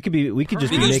 Perhaps we could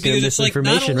just be making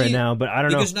misinformation right now, but I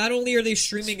don't know. Because not only are they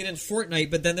streaming it in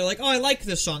Fortnite, but then they're like, "Oh, I like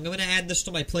this song. I'm going to add this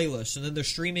to my playlist," and then they're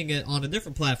streaming it on a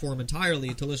different platform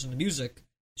entirely to listen to music.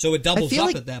 So it doubles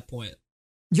up at that point.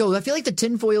 Yo, I feel like the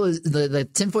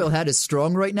tinfoil hat is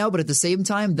strong right now, but at the same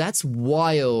time, that's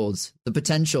wild. The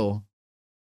potential.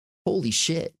 Holy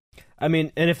shit. I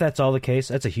mean, and if that's all the case,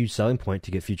 that's a huge selling point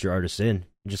to get future artists in.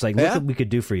 Just like, look what we could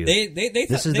do for you.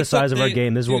 This is the size of our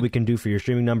game. This is what we can do for your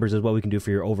streaming numbers. This is what we can do for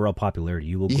your overall popularity.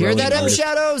 You will. You hear that, M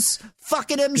Shadows?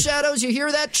 Fucking M Shadows! You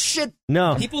hear that shit?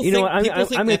 No, I'm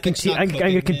going to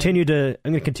continue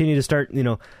to start,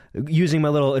 using my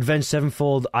little Avenged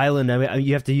Sevenfold island. I mean,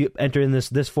 you have to enter in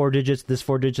this 4 digits, this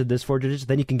 4 digits, this 4 digits.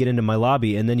 Then you can get into my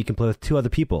lobby, and then you can play with 2 other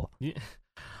people. Yeah.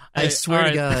 I swear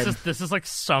to God, this is like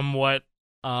somewhat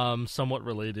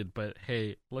related, but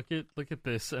hey, look at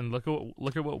this, and look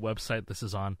at what website this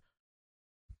is on.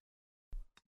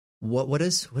 What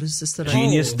is this that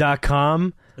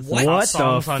Genius.com? What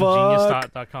the fuck? On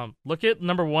Genius.com. Look at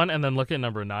number 1 and then look at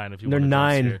number 9 if you want.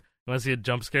 9. You want to see a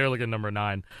jump scare? Look at number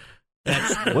 9.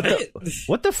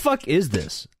 What the fuck is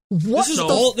this? This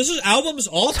is albums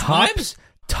all time?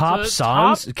 Top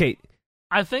songs? Okay.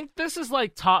 I think this is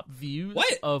like top views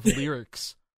of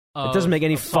lyrics. It doesn't make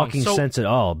any fucking sense at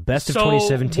all. Best of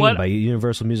 2017 by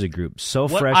Universal Music Group. So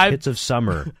fresh, hits of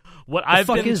summer. What I've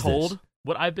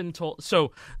been told.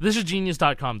 So this is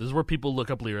Genius.com. This is where people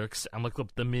look up lyrics and look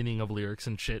up the meaning of lyrics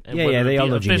and shit. And they all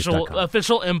know Genius.com.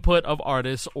 Official input of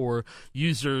artists or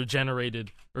user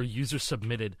generated or user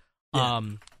submitted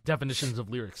definitions of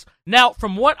lyrics. Now,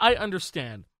 from what I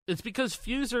understand, it's because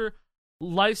Fuser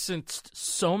licensed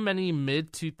so many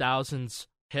mid-2000s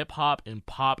hip-hop and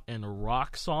pop and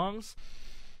rock songs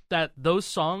that those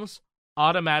songs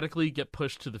automatically get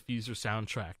pushed to the Fuser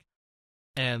soundtrack.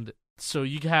 And so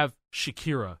you have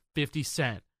Shakira, 50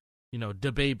 Cent,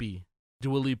 DaBaby,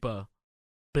 Dua Lipa,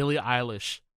 Billie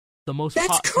Eilish, the most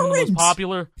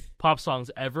popular pop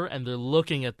songs ever, and they're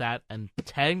looking at that, and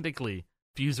technically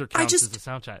Fuser counts as the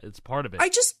soundtrack. It's part of it.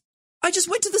 I just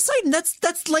went to the site, and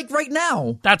that's like right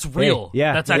now. That's real. Hey,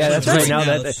 that's actually right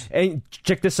now. Hey,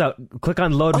 check this out. Click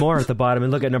on load more at the bottom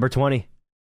and look at number 20.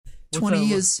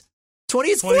 20 is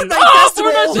Fortnite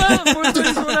Festival.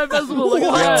 Fortnite Festival. Look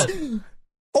what? At that.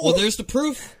 Well, there's the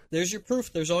proof. There's your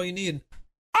proof. There's all you need.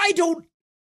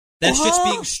 That's just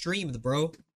being streamed,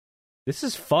 bro. This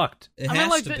is fucked. It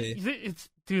has to be.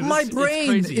 Dude, my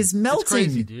brain is melting. It's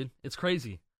crazy, dude. It's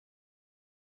crazy.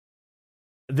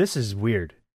 This is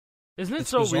weird. Isn't it it's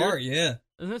so bizarre, weird? Yeah.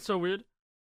 Isn't it so weird?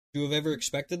 Would you have ever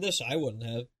expected this? I wouldn't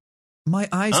have. My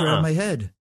eyes are on my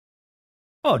head.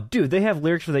 Oh, dude, they have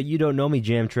lyrics for that You Don't Know Me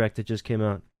jam track that just came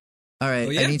out. All right,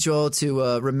 I need you all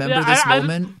to remember this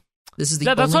moment. This is the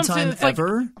only time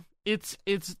ever. It's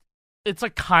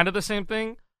like kind of the same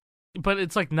thing, but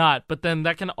it's like not. But then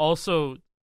that can also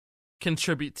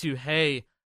contribute to, hey,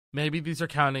 maybe these are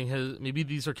counting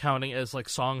as like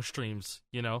song streams,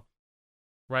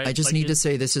 Right? I just need to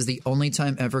say this is the only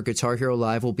time ever Guitar Hero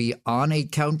Live will be on a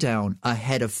countdown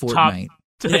ahead of Fortnite.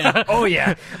 Yeah. Oh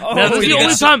yeah. This is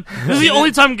the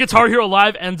only time Guitar Hero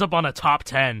Live ends up on a top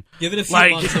 10. Give it a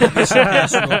few months real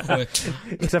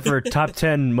quick. Except for top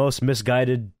 10 most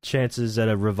misguided chances at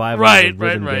a revival right.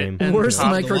 game. And worst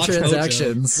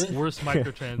microtransactions.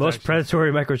 Most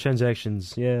predatory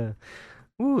microtransactions. Yeah.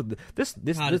 Ooh, this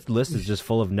list is just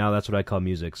full of now that's what I call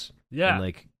musics. Yeah.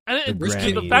 And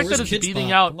the fact that it's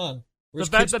beating out,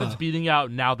 it's beating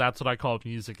out now. That's what I call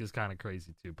music is kind of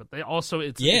crazy too. But they also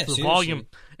it's the volume.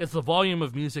 It's the volume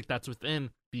of music that's within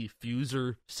the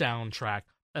Fuser soundtrack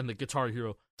and the Guitar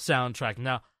Hero soundtrack.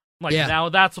 Now, now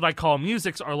that's what I call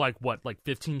musics are like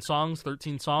 15 songs,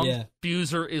 13 songs. Yeah.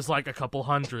 Fuser is like a couple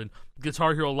hundred.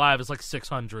 Guitar Hero Live is like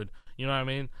 600. You know what I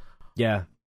mean? Yeah.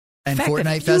 And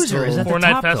Fortnite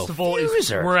Festival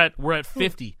is we're at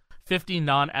 50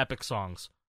 non-epic songs.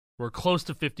 We're close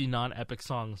to 50 non-epic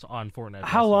songs on Fortnite.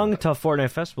 How long until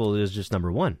Fortnite Festival is just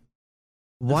number 1?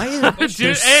 Why is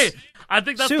Dude, hey, I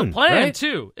think that's soon, the plan right?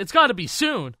 too. It's got to be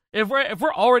soon. If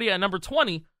we're already at number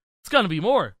 20, it's gonna be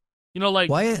more.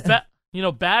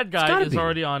 Bad Guy is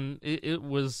already on. It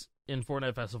was in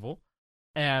Fortnite Festival,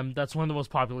 and that's one of the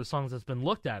most popular songs that's been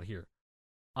looked at here.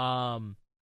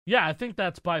 Yeah, I think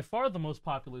that's by far the most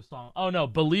popular song. Oh no,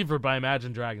 Believer by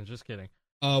Imagine Dragons. Just kidding.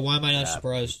 Why am I not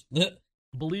surprised?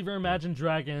 Believer, Imagine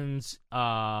Dragons,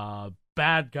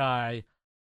 Bad Guy,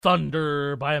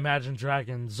 Thunder by Imagine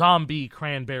Dragons, Zombie,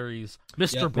 Cranberries,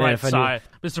 Mr. Brightside.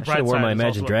 Mr. Brightside. I wore my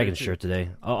Imagine Dragons shirt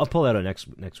today. I'll pull that out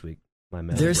next week.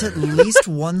 There's at least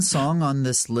one song on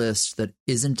this list that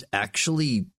isn't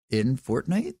actually in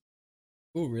Fortnite.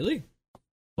 Oh, really?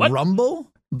 What? Rumble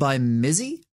by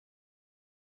Mizzy.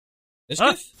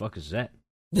 Fuck is that?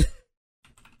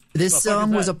 This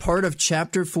song was a part of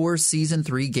Chapter 4, Season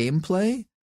 3 gameplay?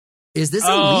 Is this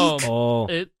a leak?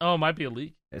 It might be a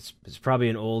leak. It's probably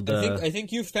an old. I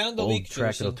think you found the leak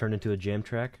track Jason. that'll turn into a jam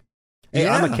track. Hey,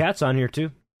 I'm a Cat's on here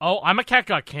too. Oh, I'm a Cat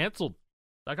got canceled.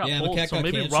 That got pulled. So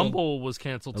maybe canceled. Rumble was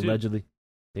canceled too. Allegedly,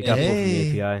 they got pulled from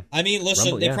the API. I mean,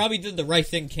 listen, they probably did the right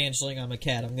thing canceling I'm a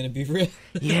Cat. I'm gonna be real.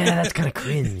 Yeah, that's kind of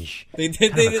cringe. They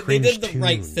did the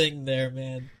right thing there,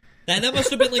 man. And that must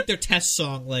have been like their test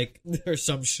song, like, or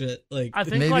some shit. Like, I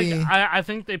think I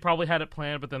think they probably had it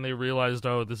planned, but then they realized,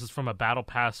 oh, this is from a battle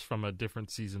pass from a different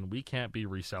season. We can't be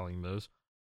reselling those.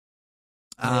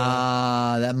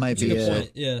 That might be it.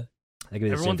 Point. Yeah.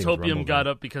 Everyone's hopium got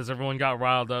up because everyone got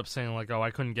riled up saying like, oh,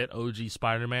 I couldn't get OG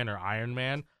Spider-Man or Iron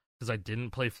Man because I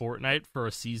didn't play Fortnite for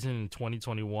a season in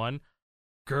 2021.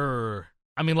 Grr.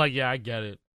 I mean, like, yeah, I get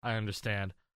it. I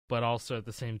understand. But also at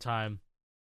the same time,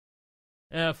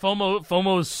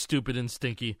 FOMO is stupid and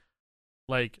stinky.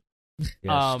 Like, a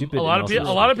lot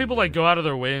of people like go out of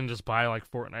their way and just buy like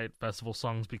Fortnite festival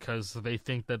songs because they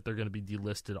think that they're going to be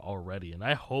delisted already, and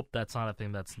I hope that's not a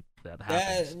thing that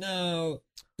happens. No,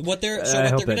 what they're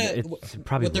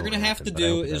gonna have to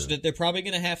do is that they're probably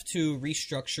gonna have to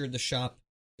restructure the shop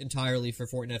entirely for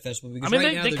Fortnite Festival. Because I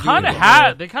mean, right they kind of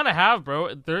have. They kind of have,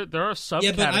 bro. There are subcategories.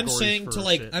 Yeah, but I'm saying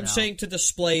to saying to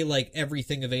display like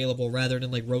everything available rather than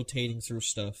like rotating through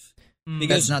stuff.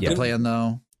 Because that's not the plan,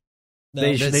 though. No,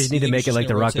 they just need to make it like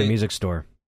the Rock the Music Store.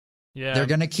 Yeah, they're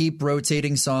gonna keep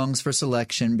rotating songs for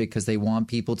selection because they want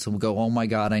people to go, "Oh my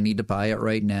god, I need to buy it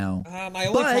right now." My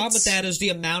only problem with that is the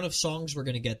amount of songs we're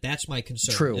gonna get. That's my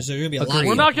concern. True, is there gonna be a lot?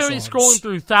 We're not gonna be scrolling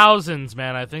through thousands,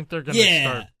 man. I think they're gonna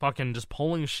start fucking just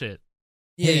pulling shit.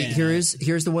 Yeah. Hey,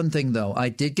 here's the one thing though. I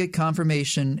did get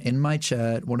confirmation in my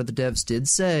chat. One of the devs did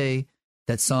say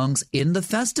that songs in the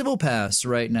festival pass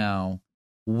right now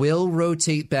will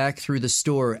rotate back through the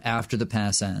store after the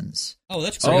pass ends. Oh,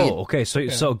 that's great. Oh, okay.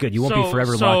 So good. You won't be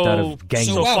forever locked out of Gangnam.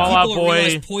 So wow, Fall Out people Boy.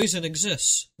 realize Poison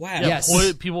exists. Wow. Yeah,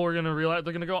 yes. People are gonna realize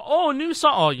they're gonna go, oh, new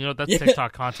song. Oh, you know that's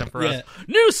TikTok content for us.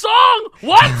 New song.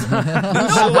 What?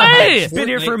 No way. Been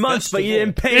here for months, but you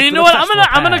didn't pay. You know what?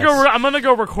 I'm gonna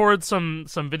go record some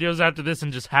videos after this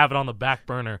and just have it on the back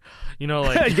burner. You know,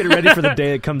 like get ready for the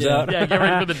day it comes out. Yeah, get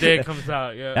ready for the day it comes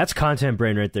out. Yeah, that's content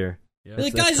brain right there. Yeah.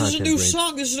 Like, guys, this is a new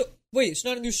song. Wait, it's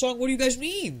not a new song. What do you guys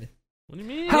mean? What do you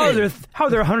mean? How are there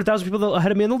 100,000 people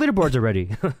ahead of me on the leaderboards already?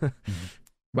 Wow,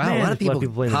 man, a lot of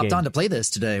people hopped on to play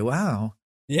this today. Wow.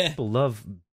 Yeah. People love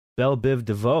Belle Biv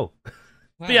DeVoe.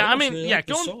 Wow, yeah, I mean, yeah,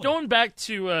 going back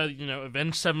to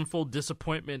Avenged Sevenfold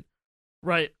disappointment,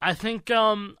 right? I think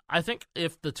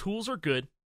if the tools are good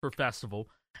for festival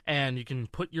and you can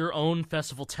put your own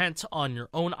festival tent on your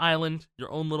own island,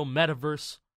 your own little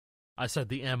metaverse. I said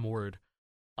the M word.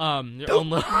 Your own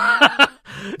little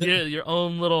your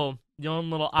own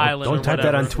little island. Don't type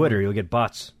that on Twitter. You'll get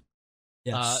bots.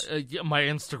 Yes. My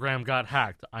Instagram got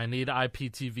hacked. I need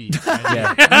IPTV.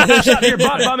 You're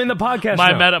bot bombing the podcast.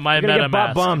 My now. meta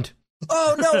bot bombed.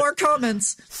 Oh no, our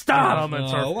comments. Stop. Our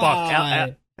comments are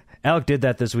fucked. Alec did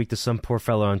that this week to some poor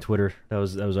fellow on Twitter. That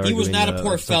was arguing. He was not a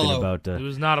poor fellow. About, he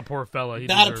was not a poor fellow.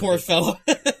 Not a poor fellow.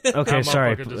 Okay,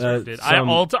 sorry. I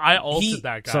altered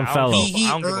that guy. Some fellow. He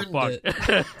earned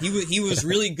it. He was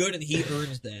really good, and he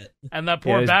earned that. And that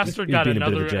poor bastard got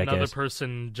another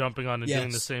person jumping on and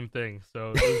doing the same thing.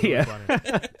 So it was really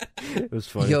funny. It was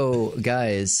funny. Yo,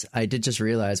 guys, I did just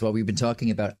realize while we've been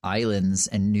talking about islands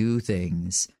and new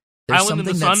things. Island in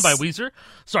the Sun by Weezer.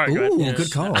 Sorry, ooh,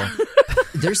 good call.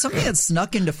 There's something that's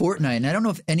snuck into Fortnite, and I don't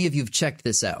know if any of you've checked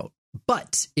this out,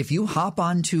 but if you hop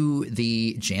onto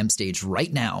the jam stage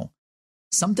right now,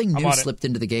 something new slipped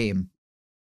into the game,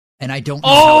 and I don't know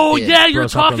how it did. Yeah, you're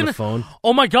talking. On the phone.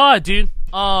 Oh my god, dude.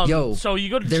 Yo, so you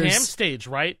go to jam stage,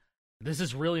 right? This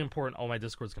is really important. Oh, my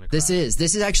Discord's gonna crash.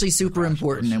 This is actually super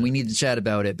important, and we need to chat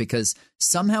about it because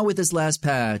somehow with this last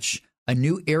patch, a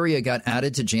new area got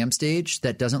added to jam stage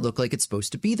that doesn't look like it's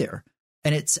supposed to be there.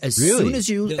 And it's as soon as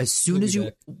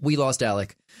we lost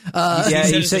Alec.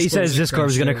 He said his Discord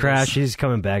was going to crash. He's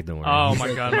coming back. Don't worry. Oh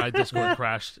my god, my Discord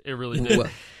crashed. It really did.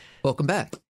 Welcome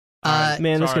back.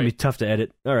 Man, this is going to be tough to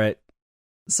edit. All right.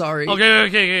 Sorry.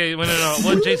 Okay. Wait, no.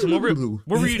 What, Jason? What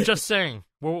were you just saying?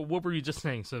 What were you just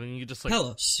saying? So then you could just like tell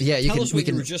us. Yeah, we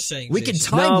can. Were just saying. We can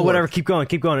time. No, whatever. Keep going.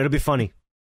 It'll be funny.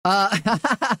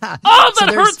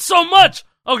 That hurts so much.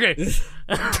 Okay.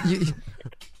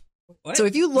 So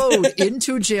if you load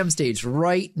into jam stage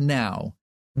right now,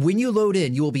 when you load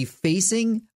in, you will be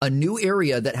facing a new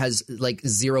area that has like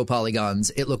 0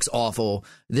 polygons. It looks awful.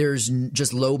 There's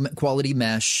just low quality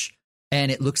mesh,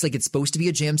 and it looks like it's supposed to be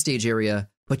a jam stage area,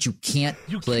 but you can't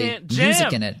play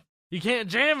music in it. You can't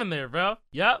jam in there, bro.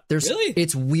 Yep. Really?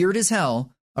 It's weird as hell.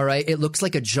 All right. It looks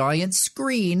like a giant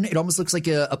screen. It almost looks like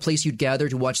a place you'd gather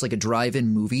to watch like a drive-in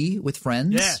movie with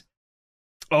friends. Yeah.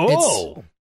 Oh.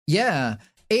 Yeah.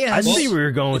 And I see where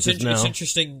you're going with this now. It's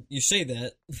interesting you say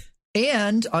that.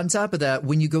 And on top of that,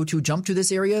 when you go to jump to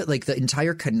this area, like the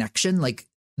entire connection, like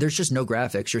there's just no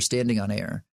graphics. You're standing on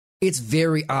air. It's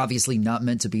very obviously not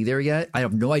meant to be there yet. I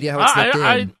have no idea how it's slipped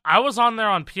in. I was on there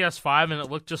on PS5 and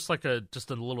it looked just like a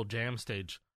little jam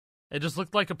stage. It just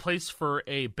looked like a place for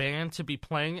a band to be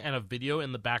playing and a video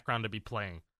in the background to be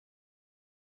playing.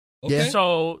 Okay.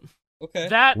 So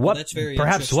that's very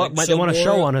perhaps what might they want to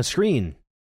show on a screen?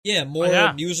 Yeah,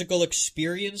 more musical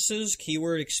experiences,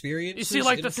 keyword experiences. You see,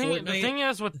 like the thing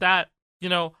is with that, you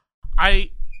know,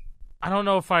 I don't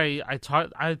know if I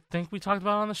think we talked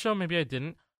about it on the show, maybe I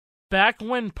didn't. Back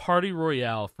when Party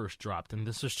Royale first dropped, and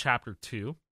this is Chapter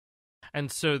 2,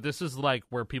 and so this is like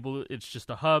where it's just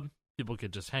a hub, people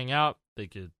could just hang out, they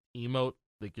could emote,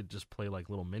 they could just play like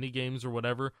little mini games or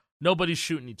whatever. Nobody's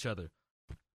shooting each other.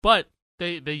 But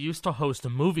they used to host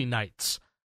movie nights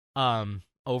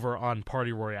over on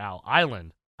Party Royale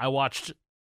Island. I watched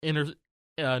not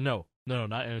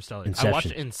Interstellar.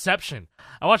 Inception.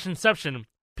 I watched Inception.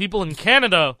 People in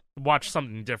Canada watched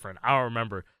something different. I don't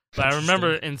remember. But I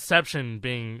remember Inception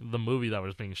being the movie that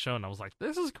was being shown. I was like,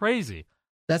 this is crazy.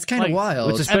 That's kind of wild.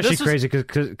 It's especially crazy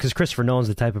because Christopher Nolan's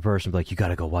the type of person like, you got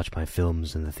to go watch my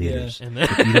films in the theaters. Yeah.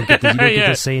 You don't get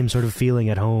the same sort of feeling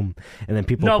at home. And then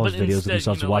people post videos of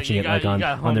themselves watching it like on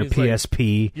their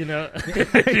PSP.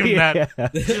 Like,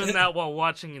 doing that while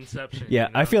watching Inception. Yeah,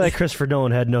 I feel like Christopher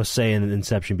Nolan had no say in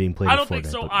Inception being played. I don't think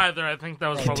so either. I think that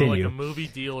was probably like a movie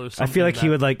deal or something. I feel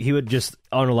like he would just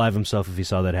unalive himself if he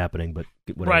saw that happening. But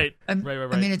whatever. Right. I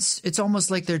mean, it's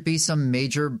almost like there'd be some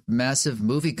major, massive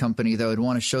movie company that would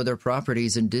want to show their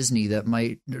properties in Disney that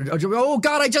might. Oh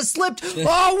God, I just slipped!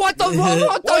 Oh, what the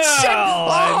shit!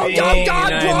 Oh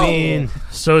God!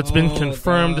 So it's been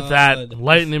confirmed that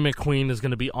Lightning McQueen is going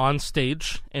to be on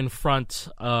stage in front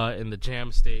in the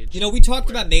jam stage. You know, we talked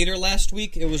about Nader last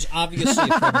week. It was obviously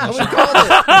a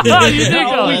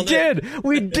premonition.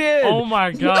 We did. Oh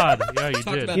my God! Yeah, you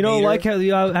did. You don't like how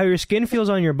your skin feels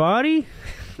on your body?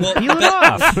 Well, peel it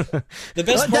off. The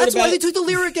best part That's why they took the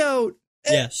lyric out.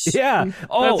 Yes. Yeah.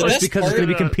 Oh, it's because it's going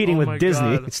to be competing with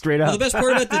Disney. Straight up. Well, the best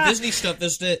part about the Disney stuff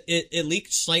is that it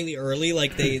leaked slightly early.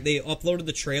 Like they uploaded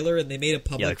the trailer and they made it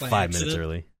public like by 5 accident. minutes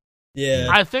early. Yeah.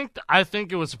 I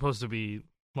think it was supposed to be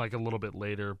like a little bit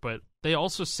later, but they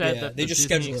also said that they just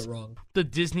scheduled it wrong. The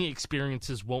Disney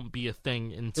experiences won't be a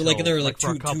thing until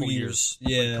for a couple years.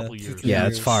 Yeah, yeah,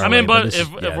 it's far. I mean, away, but if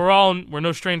we're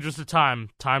no strangers to time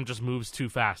just moves too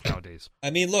fast nowadays. I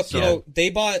mean, look, you know, they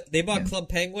bought Club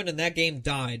Penguin and that game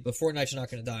died, but Fortnite's not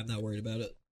going to die. I'm not worried about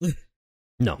it.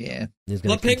 No. Yeah.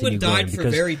 Club Penguin died for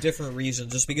very different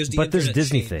reasons, just because this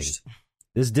Disney changed.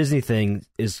 This Disney thing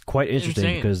is quite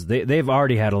interesting because they've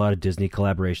already had a lot of Disney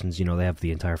collaborations. You know, they have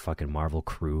the entire fucking Marvel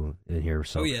crew in here.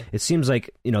 So it seems like,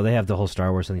 you know, they have the whole Star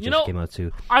Wars thing that just came out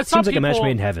too. It seems like a match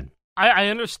made in heaven. I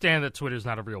understand that Twitter's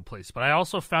not a real place, but I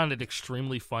also found it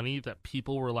extremely funny that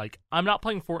people were like, I'm not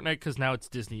playing Fortnite because now it's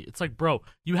Disney. It's like, bro,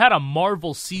 you had a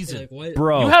Marvel season.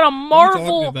 Bro. You had a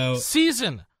Marvel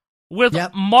season with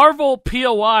Marvel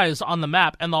POIs on the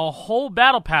map, and the whole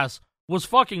Battle Pass was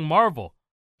fucking Marvel.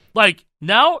 Like,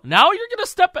 now you're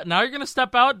gonna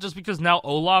step out just because now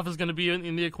Olaf is gonna be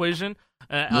in the equation.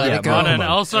 Anna and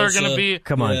Elsa are gonna be.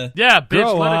 Come on, yeah,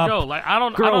 bitch, let it go. Like, I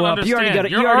don't understand.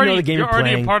 You already know the game you're already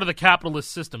playing. a part of the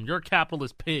capitalist system. You're a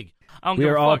capitalist pig. I don't we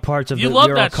give are a all fuck. parts of you the. love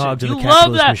We are that all cogs shit. of the You love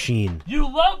capitalist that machine.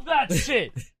 You love that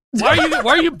shit. Why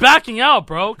are you backing out,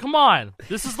 bro? Come on.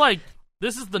 This is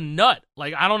the nut.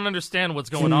 Like, I don't understand what's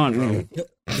going on, bro.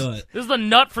 Nut. This is the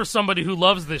nut for somebody who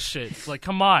loves this shit. It's like,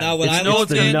 come on. Now,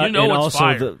 It's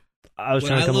fire. I was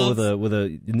trying to come up with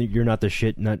a you're not the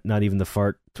shit, not even the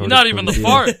fart. You're not even the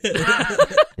fart.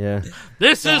 Yeah.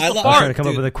 This is the fart. I was trying to come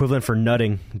up with equivalent for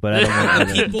nutting, but I don't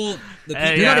know. The people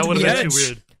it would have been too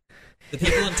weird. The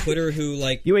people on Twitter who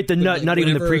you ate the nut, not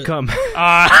even the pre-cum.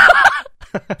 God.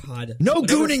 No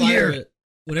gooning here.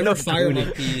 Whenever Fire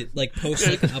Monkey posts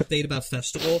an update about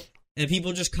Festival, and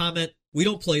people just comment, "We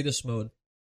don't play this mode."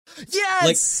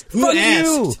 Yes. Who asked?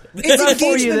 You. It's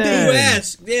engagement bait. Who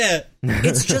asked? Yeah.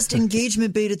 It's just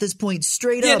engagement bait at this point.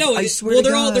 Straight yeah, up. No, I swear to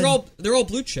God. they're all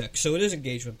blue check, so it is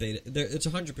engagement bait. It's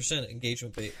 100%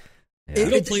 engagement bait. Yeah. We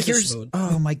don't play this mode.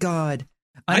 Oh my God.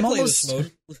 I play this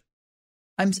mode.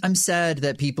 I'm sad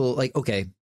that people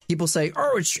people say,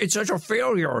 "Oh, it's such a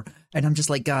failure," and I'm just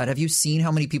like, God, have you seen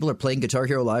how many people are playing Guitar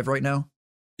Hero Live right now?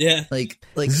 Yeah, like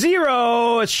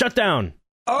 0. It's shut down.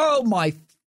 Oh my!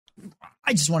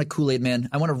 I just want a Kool-Aid man.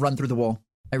 I want to run through the wall.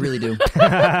 I really do.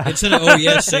 Instead of oh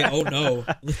yes, say oh no.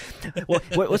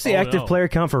 What's the active player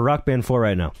count for Rock Band 4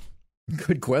 right now?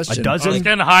 Good question. A dozen? It's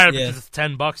getting higher because it's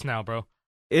 $10 now, bro.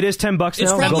 It is $10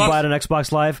 now. Go buy it on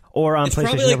Xbox Live or on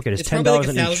PlayStation Network. It's $10 like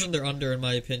each. 1,000 or under, in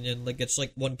my opinion. Like it's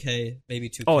like 1K, maybe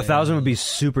 2K. Oh, 1,000 would be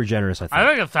super generous. I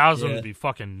think 1,000 would be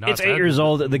fucking nuts. It's 8 years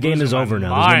old. The game is over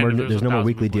now. There's no more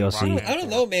weekly DLC. I don't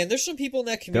know, man. There's some people in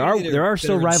that community. There are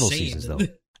still rival insane. seasons though.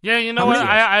 Yeah, you know what?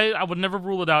 I would never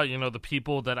rule it out. You know, the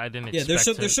people that I didn't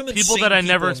expect. There's some people that I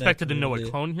never expected to know what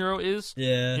Clone Hero is.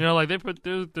 Yeah, you know, like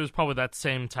there's probably that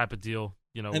same type of deal.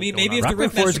 You know, I mean, maybe if Rock the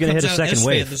Band 4 is going to hit a second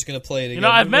wave, is going to play it again. You know,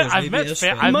 I've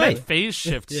met phase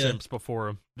shift simps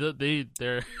before. They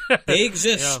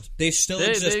exist. Yeah. They still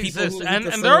exist. They people exist. Who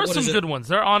and there are some good ones.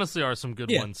 There honestly are some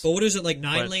good ones. But what is it, like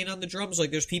 9-lane on the drums?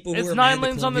 Like there's people who it's are 9 mad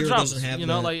lanes on the drums. You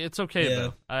know, that. like it's okay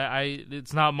though.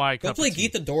 It's not my cup. Go play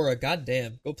Geeta Dora.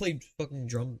 Goddamn. Go play fucking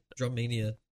Drum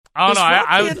Mania. I don't know.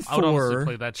 I would honestly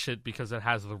play that shit because it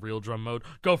has the real drum mode.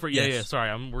 Go for it. Yes. Yeah.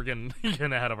 Sorry, we're getting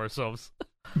ahead of ourselves.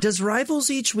 Does Rivals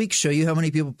each week show you how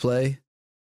many people play?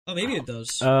 Oh, maybe it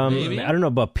does. Maybe. I don't know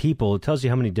about people. It tells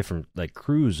you how many different like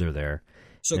crews are there.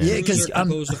 So crews are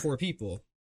composed of 4 people.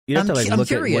 You have to look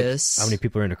curious. at how many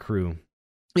people are in a crew.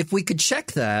 If we could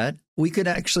check that, we could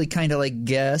actually kind of like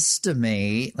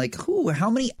guesstimate like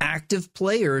how many active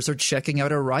players are checking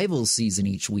out a Rivals season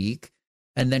each week,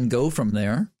 and then go from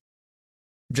there.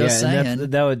 Just saying.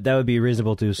 That would be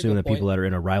reasonable to assume that people that are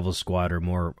in a rival squad are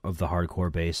more of the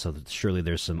hardcore base. So that surely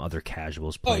there's some other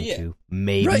casuals playing too.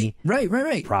 Maybe.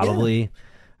 Right. Probably. Yeah.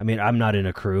 I mean, I'm not in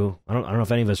a crew. I don't know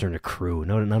if any of us are in a crew.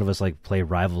 None of us like play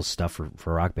rival stuff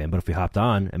for Rock Band. But if we hopped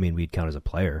on, I mean, we'd count as a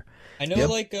player. I know,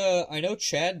 I know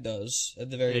Chad does at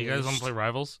the very least. You guys want to play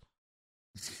Rivals?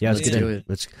 Yeah, let's get in.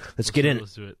 Let's get in.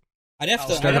 Let's do it. I'd have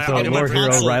to start up a War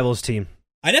Hero Rivals team.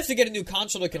 I'd have to get a new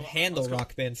console that can handle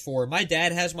Rock Band 4. My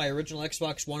dad has my original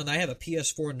Xbox One, and I have a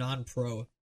PS4 non-pro.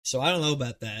 So I don't know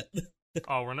about that.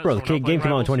 Oh, we're not. Bro, the game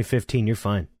came out in 2015. You're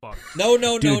fine. No.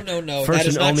 First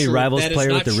and only Rivals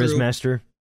player with the Rizmaster.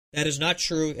 That is not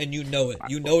true, and you know it.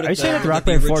 You know that. Are you saying that the Rock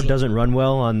Band 4 doesn't run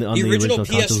well on the original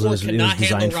consoles it was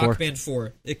designed for? Rock Band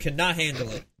 4. It cannot handle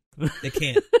it. It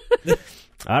can't.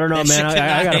 I don't know, man.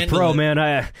 I got a pro, man.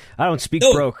 I don't speak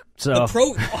broke, so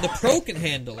the pro can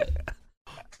handle it.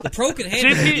 The pro can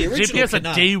handle it. The original JP has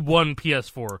cannot. a day one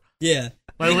PS4. Yeah.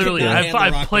 Like literally,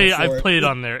 I've played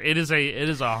on there. It is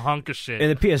a hunk of shit. And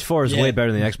the PS4 is way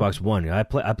better than the Xbox One.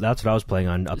 That's what I was playing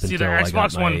on up until I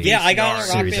got my I got on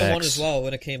Rock Band 1 as well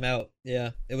when it came out.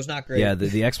 Yeah, it was not great. Yeah, the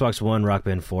Xbox One Rock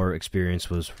Band 4 experience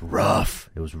was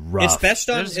rough. It was rough. It's best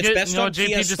on JP,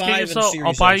 PS5 and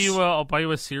Series I'll buy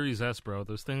you a Series S, bro.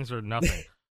 Those things are nothing.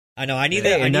 I know. I need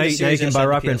that. And now you can buy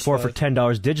Rock Band 4 for $10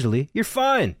 digitally. You're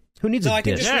fine. Who needs a disc? I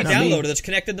can just re-download it. That's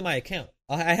connected to my account.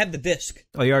 I have the disc.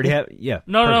 Oh, you already have? Yeah.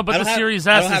 No, but the Series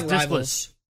S is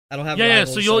discless. I don't have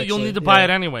Rivals, so you'll need to buy it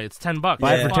anyway. It's $10.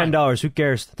 Buy it for $10. Who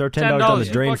cares? Throw $10 down the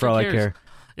drain for all I care.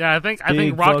 Yeah, I think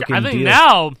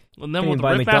now, and then with the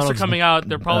Riftmaster coming out,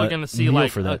 they're probably going to see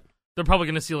like they're probably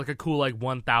going to see like a cool like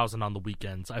 1,000 on the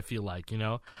weekends. I feel like, you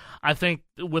know, I think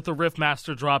with the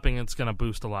Riftmaster dropping, it's going to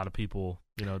boost a lot of people.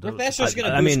 You know, Riftmaster's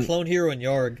going to boost Clone Hero and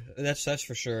YARG. That's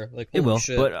for sure. Like it will,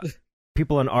 shit. but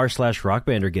people on r/Rock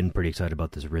Band are getting pretty excited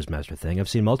about this Rizmaster thing. I've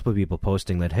seen multiple people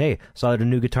posting that, hey, saw that a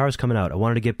new guitar's coming out. I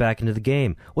wanted to get back into the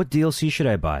game. What DLC should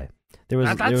I buy? There was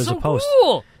a post.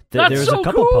 Cool. There was a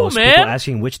couple posts, people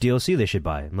asking which DLC they should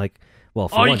buy. I'm like, well,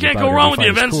 for one, you can't go wrong with the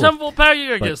Event Simple pack.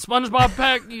 You gotta get SpongeBob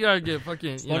pack. You gotta get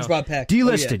fucking SpongeBob pack.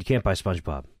 Delisted. You can't buy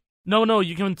SpongeBob. No,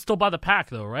 you can still buy the pack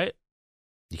though, right?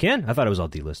 You can? I thought it was all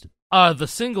delisted. The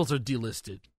singles are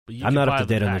delisted. But I'm not up to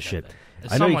date on this shit.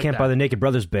 I know you can't buy the Naked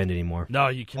Brothers band anymore. No,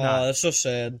 you cannot. Oh, that's so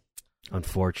sad.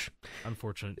 Unfortunate.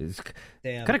 It's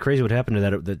kind of crazy what happened to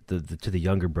that to the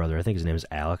younger brother. I think his name is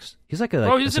Alex. He's like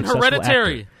a he's in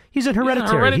Hereditary. He's in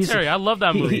Hereditary. I love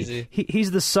that movie.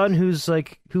 He's the son who hates.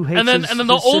 And then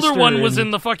the older one was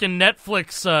in the fucking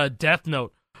Netflix Death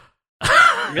Note.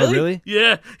 Really? Oh, really?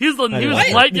 Yeah, he was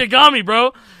Light Yagami,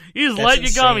 bro. He's Light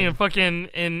Yagami in fucking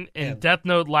in Death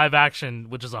Note live action,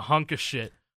 which is a hunk of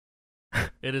shit.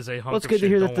 It is a hunk of shit. It's good to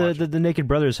hear that the Naked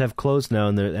Brothers have clothes now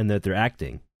and that they're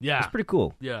acting. Yeah, it's pretty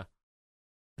cool. Yeah,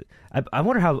 I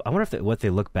wonder what they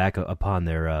look back upon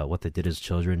their what they did as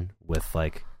children with,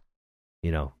 like,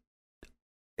 you know,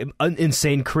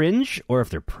 insane cringe, or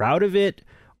if they're proud of it,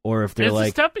 or if they're it's like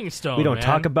a stepping stone. We don't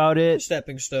talk about it.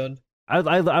 Stepping stone.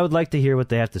 I would like to hear what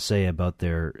they have to say about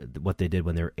what they did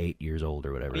when they were 8 years old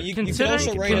or whatever.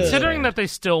 Considering that they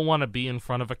still want to be in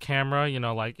front of a camera, you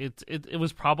know, like it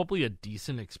was probably a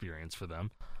decent experience for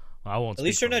them. I won't. At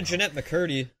least they're not Jeanette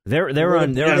McCurdy. They're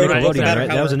on Nickelodeon, right?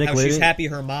 That was a Nickelodeon. She's happy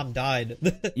her mom died.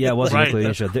 Yeah, it was a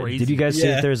Nickelodeon show. Crazy. Did you guys see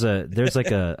that there's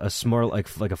like a small like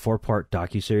a 4-part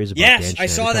docuseries about Dan Schneider I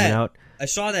saw coming that. out? I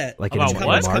saw that. Like about in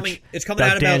what? March. It's coming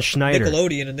out Dan about Schneider.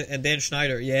 Nickelodeon and Dan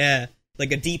Schneider. Yeah,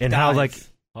 like a deep and dive. how like.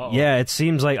 Uh-oh. Yeah, it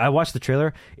seems like I watched the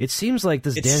trailer. It seems like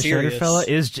this Dan Schneider fella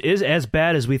is as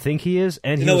bad as we think he is,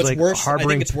 and he was like worse.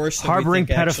 harboring think,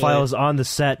 pedophiles on the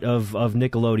set of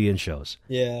Nickelodeon shows.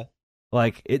 Yeah,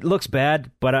 like it looks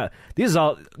bad, but these are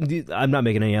all. I'm not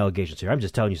making any allegations here. I'm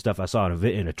just telling you stuff I saw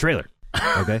in a trailer.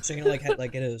 Okay, saying it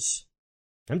like it is.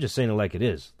 I'm just saying it like it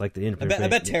is, like the information. I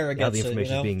bet Tara gets how the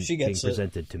information it. is being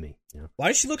presented to me. You know? Why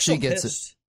does she look so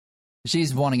pissed?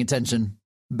 She's wanting attention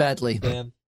badly.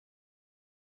 Damn.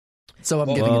 So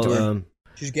I'm giving it to her.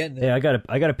 She's getting it. Hey, I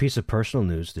got a piece of personal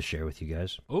news to share with you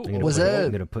guys. Ooh, what's that?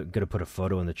 I'm gonna put a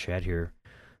photo in the chat here.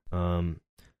 I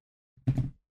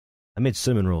made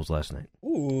cinnamon rolls last night.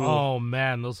 Ooh. Oh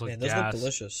man, those look look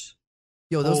delicious.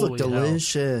 Yo, those Holy look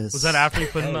delicious. Was that after you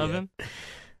put it in the oven?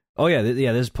 Oh yeah, this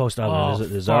is post oven.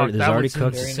 There's already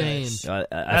cooked. Insane. Nice. I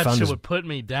That found shit this, would put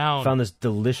me down. found this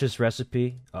delicious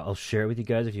recipe. I'll share it with you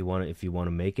guys if you want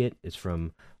to make it. It's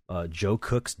from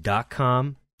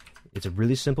joecooks.com. It's a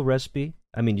really simple recipe.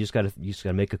 I mean, you just gotta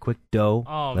make a quick dough,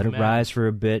 let it rise for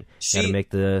a bit. You gotta make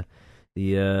the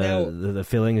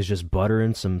filling is just butter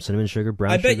and some cinnamon sugar,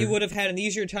 brown sugar. I bet you would have had an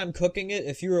easier time cooking it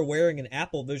if you were wearing an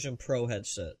Apple Vision Pro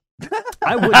headset.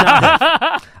 I would not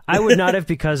have. I would not have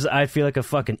because I feel like a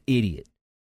fucking idiot.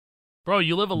 Bro,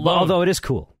 you live alone. But, although it is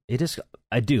cool. It is.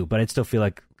 I do, but I'd still feel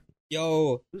like.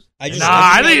 Yo, you should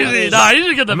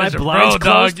get the my Vision blinds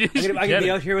Pro, dog. closed? I'm gonna be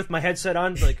out here with my headset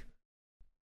on, like.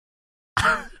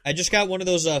 I just got one of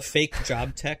those fake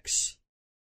job techs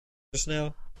just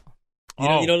now.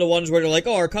 You know the ones where they're like,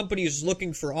 "Oh, our company is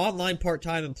looking for online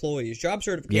part-time employees. Job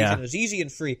certification is easy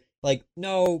and free." Like,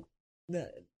 no,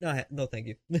 thank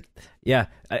you. Yeah,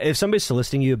 if somebody's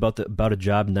soliciting you about a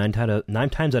job 9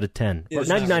 times out of 10, or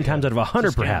 99 times out of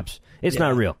 100, perhaps it's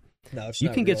not real. No, it's you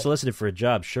not can real. get solicited for a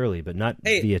job, surely, but not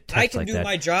hey, via text I can like do that.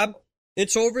 my job.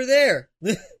 It's over there.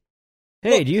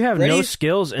 Hey, Look, do you have no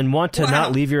skills and want to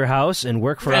not leave your house and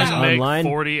work for us online?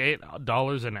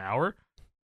 $48 an hour.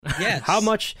 Yes. How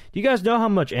much? Do you guys know how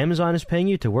much Amazon is paying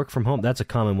you to work from home? That's a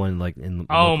common one, like in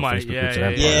Facebook groups that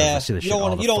I'm part of. I see this you don't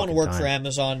want to work time. for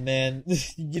Amazon, man.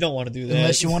 You don't want to do that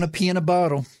unless you want to pee in a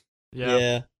bottle.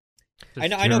 Yeah. I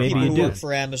know people who work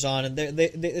for Amazon, and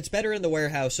it's better in the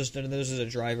warehouses than it is as a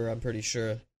driver. I'm pretty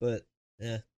sure, but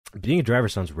yeah. Being a driver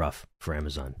sounds rough for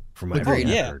Amazon, from what I've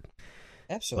heard.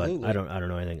 Absolutely. But I don't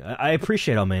know anything. I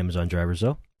appreciate all my Amazon drivers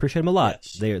though. Appreciate them a lot.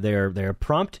 Yes. They are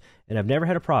prompt, and I've never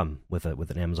had a problem with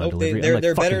an Amazon delivery.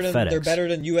 They're better than FedEx. They're better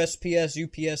than USPS,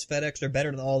 UPS, FedEx. They're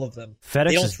better than all of them.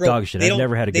 FedEx is dog shit. I've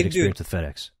never had a good experience with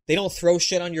FedEx. They don't throw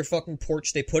shit on your fucking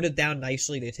porch. They put it down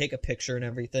nicely. They take a picture and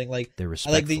everything. Like they're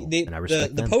respectful, and I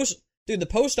respect them. The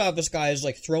post office guy has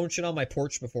like thrown shit on my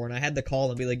porch before, and I had to call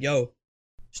and be like, "Yo,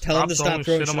 just tell him to stop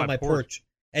throwing shit on my porch."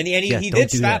 And he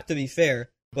did stop, to be fair.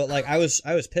 But like I was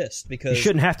pissed because you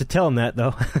shouldn't have to tell him that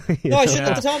though. No, I shouldn't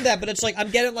have to tell him that. But it's like I'm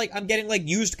getting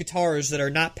used guitars that are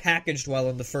not packaged well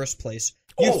in the first place.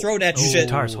 You throw that shit,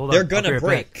 they're gonna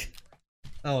break.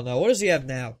 Oh no, what does he have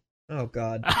now? Oh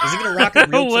god, is he gonna rock it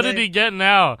real? What did he get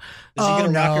now? Is he gonna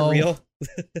rock it real?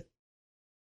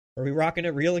 Are we rocking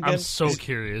it real again? I'm so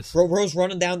curious. Bro's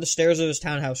running down the stairs of his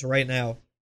townhouse right now.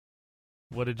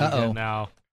 What did you get now?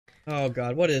 Oh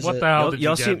God, what is it? What the hell did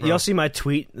you get, bro? Y'all see my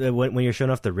tweet when you're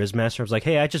showing off the Rizmaster? I was like,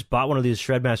 hey, I just bought one of these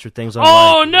Shredmaster things online.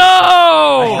 Oh no!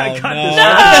 I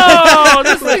got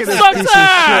this thing sucks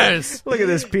ass! Look at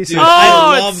this piece Dude, of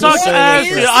it sucks ass!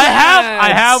 Dude.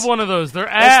 I have one of those. They're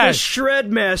ass. That's the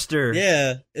Shredmaster.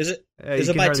 Yeah, is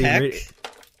it by Tech?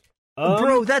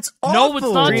 Bro, that's awful. No, it's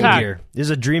not Dream Tech. Gear. This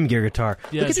is a Dream Gear guitar.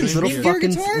 Yeah, look at these little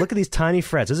fucking. Look at these tiny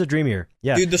frets. This is a Dream Gear.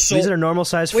 Yeah, dude, these are normal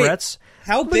size frets.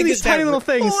 How look big at these is tiny that little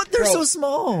things? Oh, they're so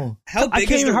small. How big I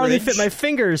can't is even the hardly ridge? fit my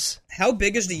fingers. How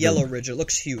big is the Yellow Ridge? It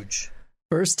looks huge.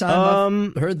 First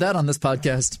time I've heard that on this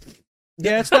podcast.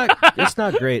 Yeah, it's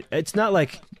not great. It's not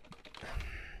like.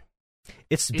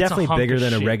 It's definitely bigger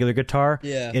than a regular guitar.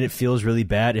 Yeah, and it feels really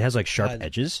bad. It has like sharp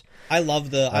edges. I love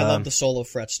the solo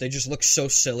frets. They just look so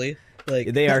silly.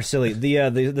 Like they are silly.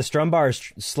 The strum bar is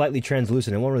slightly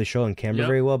translucent. It won't really show on camera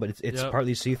very well, but it's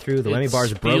partly see through. The whammy bar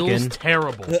is broken. It feels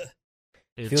terrible.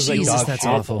 It feels like dog that's shit.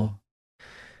 awful.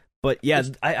 But yeah,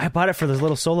 I bought it for those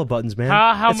little solo buttons, man.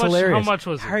 How it's much? hilarious. How much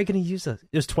was it? How are you going to use that?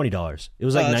 It was $20. It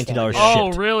was like $19 shipped.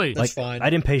 Oh, really? That's fine.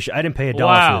 I didn't pay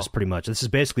 $1 for this. Pretty much, this is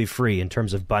basically free in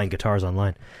terms of buying guitars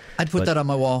online. I'd put that on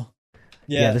my wall.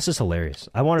 Yeah, this is hilarious.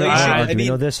 I wanted to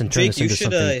Arduino this and turn this into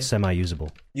something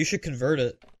semi-usable. You should convert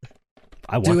it.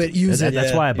 I want to use it.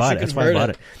 That's why I bought it. That's why I bought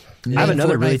it. I have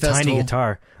another really tiny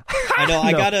guitar. I know.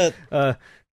 I got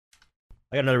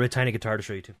another really tiny guitar to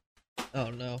show you too. Oh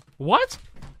no! What?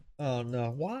 Oh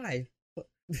no! Why?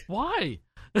 Why?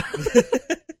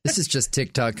 This is just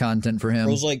TikTok content for him.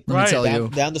 Bro's like, let me tell you.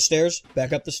 Down the stairs,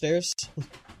 back up the stairs.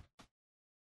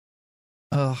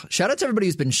 Shout out to everybody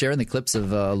who's been sharing the clips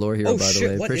of Lore Hero, by the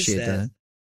way. Appreciate that.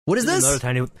 What is this? This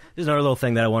is another little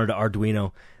thing that I wanted to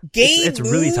Arduino. Game it's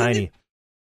really tiny.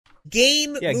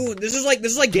 Game Moon. This is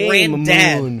like Game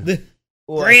Granddad. Moon.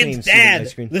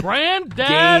 Granddad. Granddad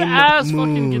ass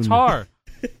fucking guitar.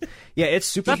 Yeah, it's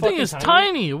super. That thing is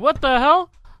tiny. What the hell?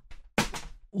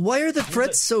 Why are the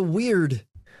frets so weird?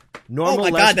 Normal. Oh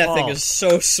my god, that thing is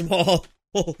so small.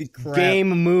 Holy crap. Game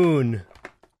Moon.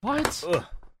 What? Ugh.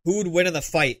 Who would win in the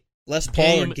fight? Les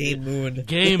Paul or Game Moon?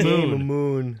 Game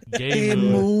Moon.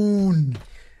 Game Moon.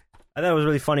 I thought it was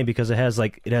really funny because it has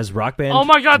Rock Band. Oh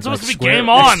my god, it's supposed to be Game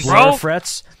On, bro.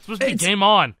 Frets. It's supposed to be Game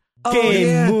On.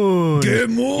 Game Moon.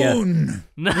 Game Moon.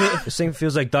 Yeah. This thing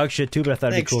feels like dog shit too, but I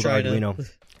thought it'd be cool for Arduino.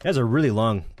 It has a really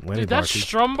long whammy bar. That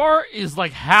strum bar is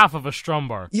like half of a strum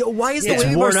bar. Yo, why is the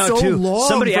whammy bar so long?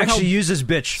 Somebody actually used this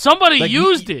bitch. Somebody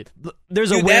used it.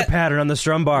 There's a wear pattern on the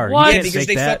strum bar. What? Yeah, because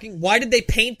why did they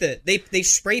paint it? They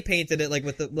spray painted it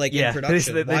with in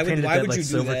production. Why would you do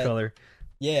silver that? Color.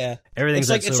 Yeah, everything's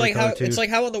it's like how too. It's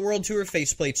like how on the World Tour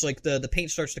faceplates, like the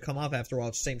paint starts to come off after a while.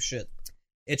 It's the same shit.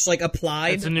 It's like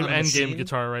applied. It's a new endgame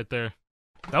guitar right there.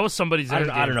 That was somebody's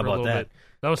endgame. I don't know about that.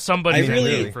 That was somebody's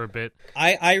endgame for a bit.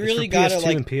 I really gotta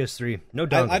PS2 and PS3. No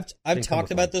dongle. I've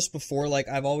talked about this before. Like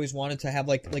I've always wanted to have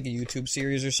like a YouTube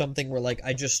series or something where like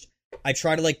I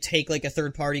try to like take like a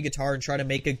third party guitar and try to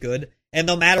make it good. And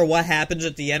no matter what happens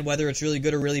at the end, whether it's really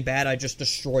good or really bad, I just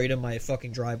destroy it in my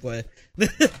fucking driveway.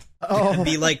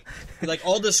 Be like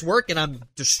all this work and I'm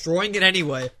destroying it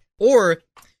anyway. Or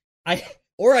I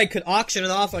could auction it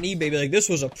off on eBay. Be like, this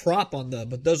was a prop on the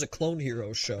but does a Clone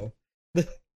Heroes show.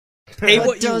 Pay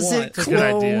what you want. That's a good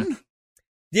idea.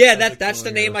 Yeah, that's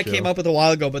the name I came up with a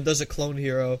while ago. But does a Clone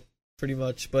Hero, pretty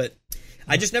much. But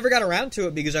I just never got around to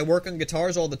it because I work on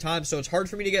guitars all the time, so it's hard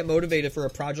for me to get motivated for a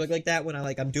project like that when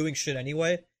I'm doing shit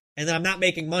anyway, and then I'm not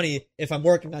making money if I'm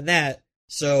working on that.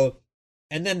 So,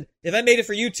 and then if I made it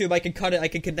for YouTube, I could cut it, I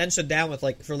could condense it down with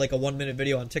for a 1-minute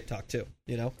video on TikTok too.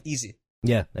 Easy.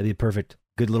 Yeah, that'd be perfect.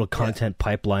 Good little content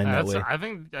pipeline that way. I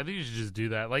think you should just do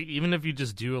that. Like even if you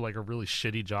just do a really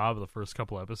shitty job the first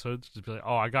couple episodes, just be like,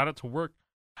 oh, I got it to work.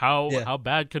 How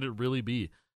bad could it really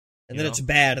be? And then it's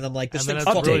bad, and I'm like, this thing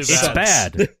fucking really sucks. It's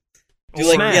bad. Do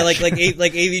like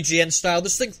AVGN style.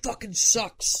 This thing fucking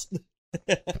sucks.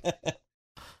 That'd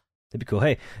be cool.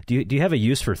 Hey, do you have a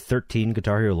use for 13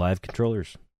 Guitar Hero Live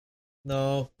controllers?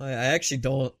 No, I actually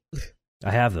don't.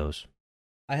 I have those.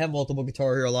 I have multiple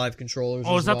Guitar Hero Live controllers.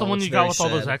 Oh, is that the one you got with all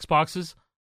those Xboxes?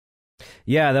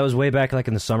 Yeah, that was way back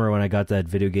in the summer when I got that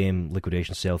video game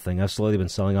liquidation sale thing. I've slowly been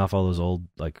selling off all those old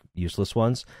useless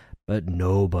ones, but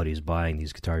nobody's buying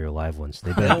these Guitar Hero Live ones.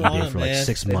 They've been on eBay for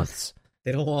 6 months.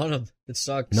 They don't want them. It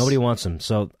sucks. Nobody wants them.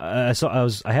 So I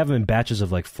have them in batches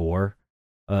of 4.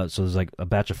 So there's a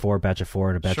batch of 4, and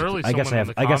a batch of 2. I guess I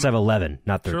have 11,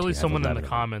 not 13. Surely someone in the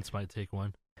comments might take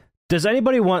one. Does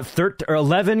anybody want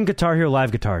 11 Guitar Hero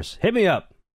Live guitars? Hit me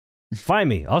up. Find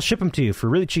me. I'll ship them to you for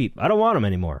really cheap. I don't want them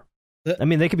anymore. I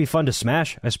mean, they could be fun to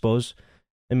smash, I suppose.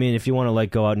 I mean, if you want to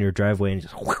go out in your driveway and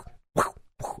just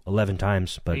 11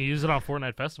 times, but you use it on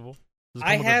Fortnite Festival. Does it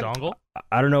come with a dongle?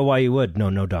 I don't know why you would. No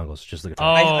dongles. Just the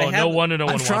guitar. Oh, no wonder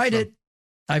I've tried it.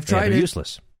 I've tried it.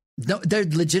 Useless. No, they're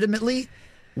legitimately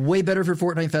way better for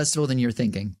Fortnite Festival than you're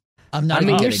thinking. I'm not. I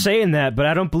mean, kidding. you're saying that, but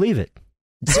I don't believe it.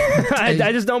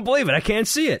 I just don't believe it. I can't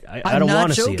see it. I don't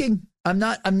want to see it. I'm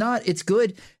not. It's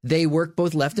good. They work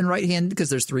both left and right hand because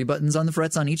there's 3 buttons on the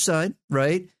frets on each side,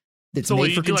 right? It's so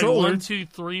made for controller. 1, 2,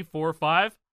 3, 4,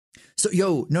 5. So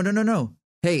no.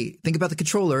 Hey, think about the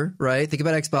controller, right? Think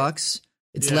about Xbox.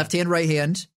 It's left hand, right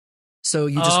hand. So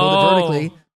you just hold it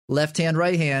vertically. Left hand,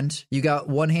 right hand. You got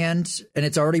one hand, and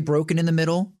it's already broken in the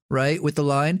middle, right, with the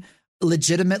line.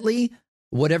 Legitimately,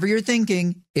 whatever you're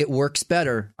thinking, it works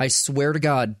better. I swear to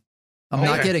God. I'm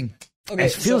not kidding. Okay,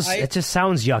 it just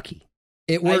sounds yucky.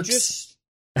 It works.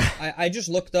 I just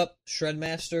looked up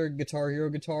Shredmaster Guitar Hero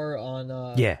guitar on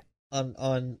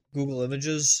on Google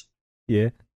Images. Yeah.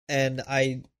 And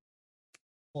I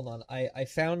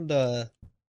found the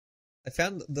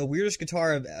weirdest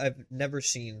guitar I've never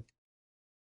seen.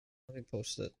 Let me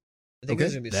post it. I think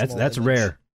it's gonna be that's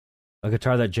rare. A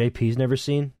guitar that JP's never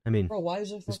seen? I mean, Bro, why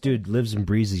is it this dude lives and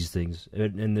breathes these things.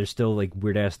 And there's still like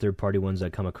weird-ass third-party ones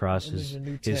that come across his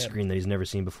screen that he's never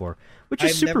seen before. Which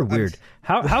is super weird.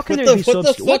 How can there be so...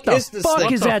 What the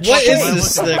fuck is that shit? What is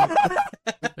this thing?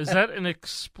 Is that an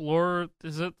Explorer?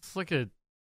 Is that like a...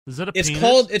 Is that a it's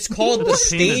penis? It's called the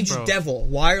Stage penis, Devil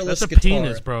wireless That's a guitar.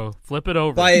 penis, bro. Flip it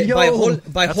over. By holding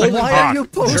why are you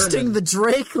posting the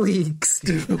Drake leaks,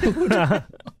 dude?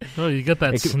 Oh, you got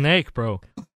that snake, bro.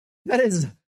 That is...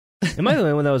 Am I the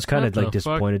only one that was kind of like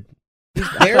disappointed?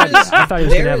 I thought he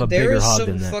was going to have a bigger hog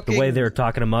than that. The way they were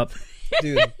talking him up.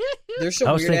 Dude, there's some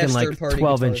I was thinking weird-ass like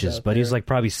 12 inches, but he's like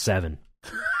probably 7.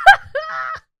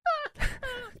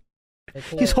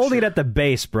 He's holding it at the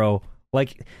base, bro.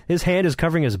 Like, his hand is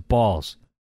covering his balls.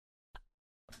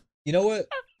 You know what?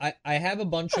 I have a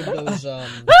bunch of those,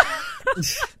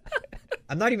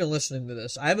 I'm not even listening to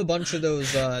this. I have a bunch of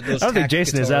those I don't think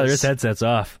Jason guitars. is either. His headset's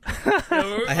off.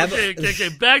 Okay,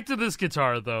 back to this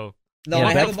guitar, though. No, yeah,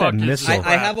 I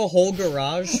have a whole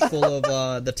garage full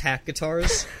of the tack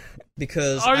guitars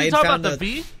because Are you I talking found about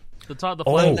the V? The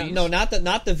Oh. No, not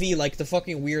the V, like the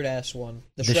fucking weird ass one,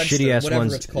 the shitty ass whatever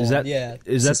ones. it's called.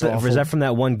 Is that from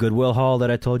that one Goodwill haul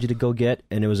that I told you to go get,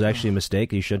 and it was actually a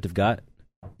mistake you shouldn't have got?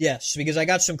 Yes, because I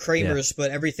got some Kramers,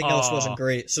 but everything else wasn't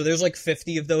great. So there's like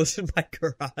 50 of those in my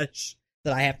garage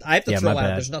that I have to throw out.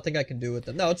 There's nothing I can do with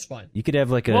them. No, it's fine. You could have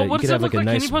like a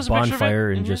nice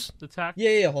bonfire and just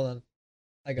yeah. Hold on.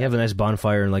 You have a nice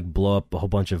bonfire and like blow up a whole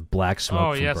bunch of black smoke.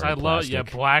 Oh yes, I love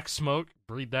black smoke.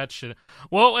 Breathe that shit.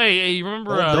 Well, hey, you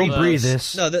remember? Don't breathe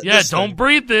this. No, don't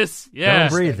breathe this. Yeah,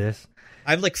 don't breathe this.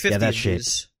 I have like 50 that of shit.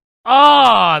 these.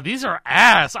 These are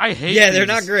ass. I hate. Yeah, these. they're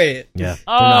not great. Yeah.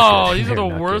 These are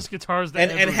the worst guitars.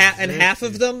 That and half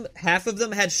of them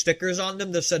had stickers on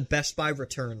them that said "Best Buy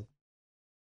Return."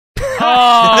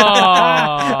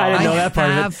 I didn't know that part.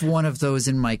 I have one of those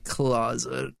in my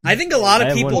closet. I think a lot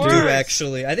of people do. Worse.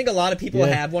 Actually, I think a lot of people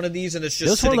have one of these, and it's just.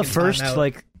 It was one of the sitting in first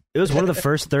timeout. It was one of the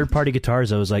first third-party guitars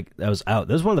that was out.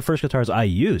 That was one of the first guitars I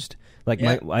used. Like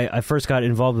I first got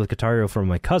involved with Guitar Hero from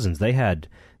my cousins. They had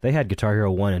Guitar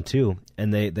Hero 1 and 2,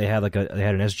 and they had they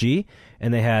had an SG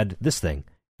and they had this thing,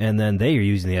 and then they were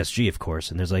using the SG, of course.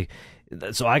 And there's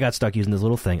so I got stuck using this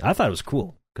little thing. I thought it was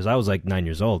cool because I was like 9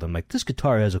 years old. I'm like, this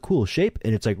guitar has a cool shape,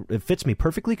 and it's like it fits me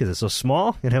perfectly because it's so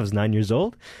small. And I was 9 years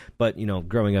old, but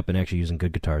growing up and actually using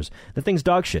good guitars, the thing's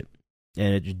dog shit.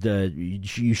 And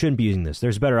you shouldn't be using this.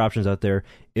 There's better options out there.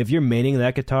 If you're maining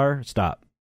that guitar, stop.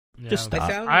 Yeah. Just stop.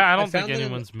 I don't think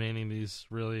anyone's maining these,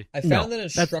 really. I found that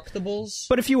Instructables...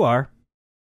 But if you are,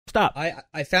 stop.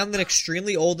 I found an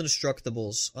extremely old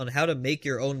Instructables on how to make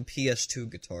your own PS2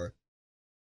 guitar.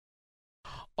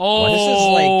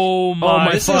 Oh,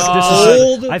 my this God. is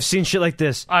old. I've seen shit like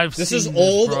this. This is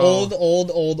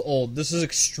old. This is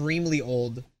extremely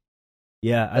old.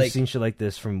 Yeah, I've seen shit like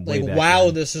this from way back. Wow,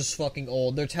 then. this is fucking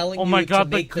old. They're telling you Oh my God,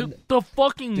 to make the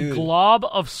fucking glob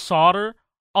of solder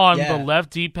on Yeah. the left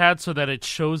D-pad so that it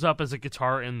shows up as a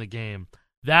guitar in the game.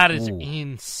 That is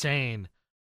insane.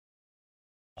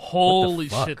 Holy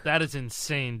shit, that is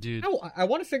insane, dude. I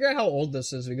want to figure out how old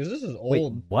this is because this is old.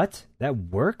 Wait, what? That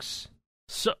works?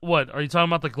 So, what, are you talking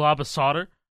about the glob of solder?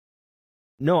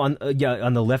 No, on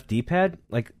the left D-pad?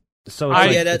 Like, so I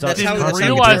it's didn't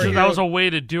realize that was a way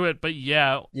to do it, but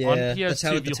on that's PS2,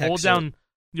 how if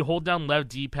you hold down left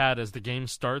D-pad as the game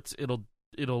starts, it'll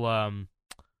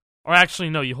or actually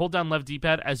no, you hold down left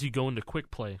D-pad as you go into quick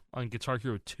play on Guitar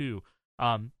Hero 2.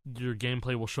 Your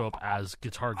gameplay will show up as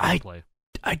guitar gameplay.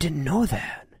 I didn't know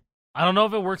that. I don't know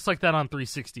if it works like that on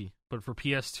 360, but for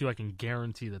PS2, I can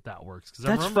guarantee that works.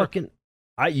 That's fucking.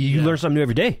 You learn something new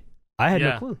every day. I had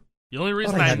no clue. The only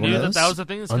reason I knew that was the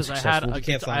thing is because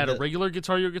I had a regular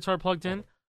Guitar Hero guitar plugged in.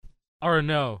 Or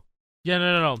no. Yeah,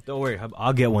 no. Don't worry.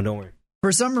 I'll get one. Don't worry.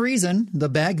 For some reason, the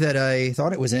bag that I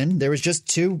thought it was in, there was just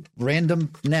 2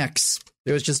 random necks.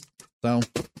 There was just,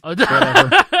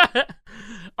 whatever.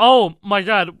 Oh, my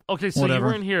God. Okay, so Whatever.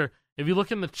 you were in here. If you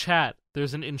look in the chat,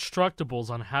 there's an Instructables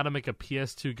on how to make a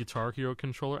PS2 Guitar Hero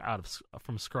controller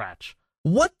from scratch.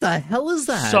 What the hell is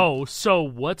that? So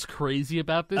what's crazy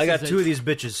about this? I got 2 of these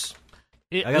bitches.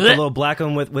 I got the the little black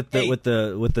one with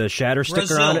the shatter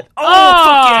sticker on it.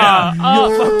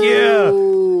 Oh, fuck yeah!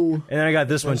 And then I got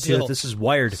this one too. This is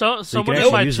wired, so you can Someone in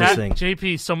actually my use chat, this thing.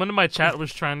 JP, someone in my chat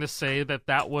was trying to say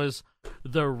that was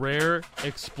the rare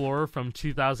Explorer from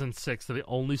 2006. That they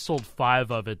only sold 5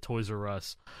 of at Toys R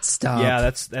Us. Stop. Yeah,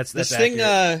 that's this accurate.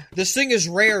 thing. This thing is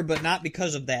rare, but not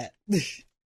because of that.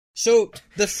 So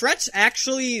the frets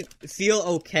actually feel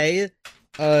okay.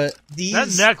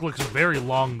 That neck looks very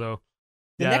long though.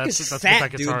 The neck is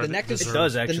fat, dude. The neck is it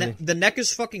does actually. The neck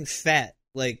is fucking fat.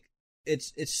 Like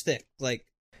it's thick, like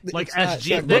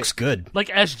SG. It looks good, like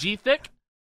SG thick.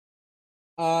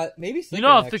 Maybe thicker, you know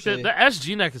how thick actually. the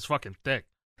SG neck is fucking thick.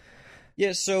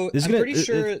 Yeah, so I'm pretty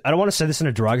sure. I don't want to say this in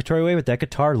a derogatory way, but that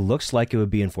guitar looks like it would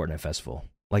be in Fortnite Festival.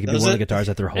 Like it'd be one of the guitars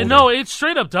that they're holding. No, it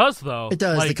straight up does though. It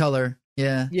does, the color.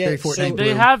 Yeah, very Fortnite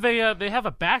blue. They have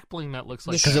a back bling that looks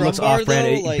like because it looks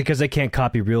off-brand because they can't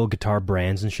copy real guitar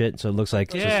brands and shit. So it looks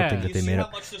like just something that they made up.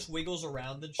 How much this wiggles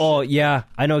around and shit? Oh yeah,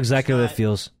 I know exactly what it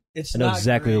feels. I know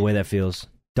exactly the way that feels.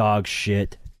 Dog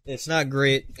shit. It's not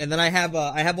great. And then I have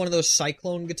one of those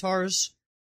Cyclone guitars.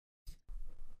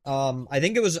 I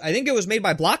think it was made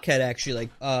by Blockhead actually,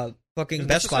 like fucking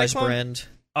Best Buy's brand.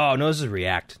 Oh no, this is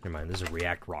React. Never mind, this is a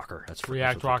React Rocker. That's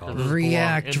React Rocker.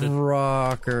 React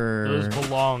Rocker. Those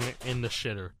belong in the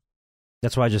shitter.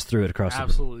 That's why I just threw it across.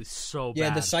 Absolutely so bad.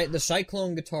 Yeah, the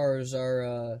Cyclone guitars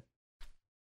are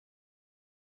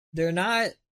they're not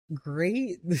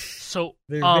great. So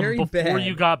they're very before bad.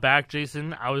 You got back,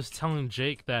 Jason, I was telling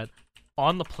Jake that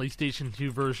on the PlayStation 2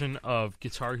 version of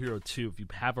Guitar Hero 2, if you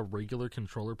have a regular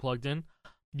controller plugged in,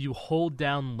 you hold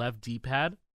down left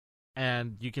D-pad,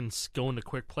 and you can go into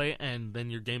quick play, and then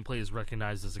your gameplay is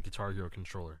recognized as a Guitar Hero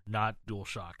controller, not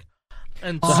DualShock.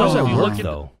 And so how does that work,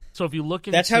 though? So if you look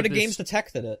into that's how the games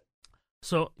detected it.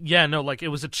 So yeah, no, like it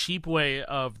was a cheap way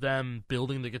of them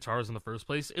building the guitars in the first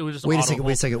place. It was just wait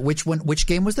a second. Which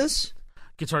game was this?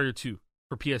 Guitar Hero 2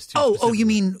 for PS2. Oh, you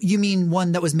mean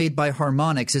one that was made by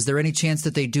Harmonix? Is there any chance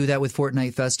that they do that with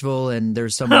Fortnite Festival and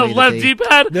there's some way left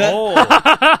D-pad?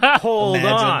 Oh, hold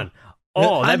on.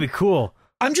 Oh, that'd be cool.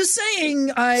 I'm just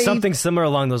saying, something similar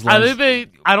along those lines.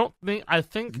 I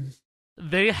think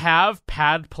they have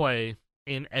pad play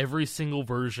in every single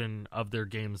version of their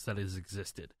games that has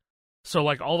existed. So,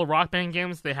 like all the Rock Band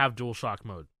games, they have DualShock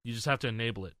mode. You just have to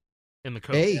enable it in the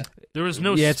code. Hey. There is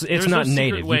no. Yeah, it's not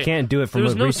native. You can't do it from a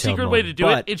retail mode. There's no secret way to do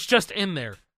it. It's just in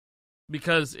there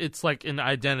because it's like an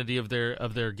identity of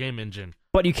their game engine.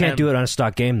 But you can't do it on a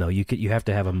stock game though. You have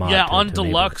to have a mod. Yeah, on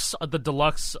deluxe the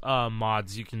deluxe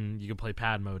mods you can play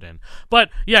pad mode in.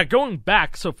 But yeah, going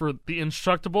back, so for the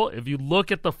Instructable, if you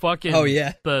look at the fucking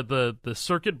the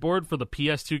circuit board for the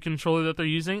PS2 controller that they're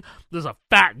using, there's a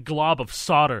fat glob of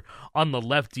solder on the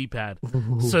left D-pad,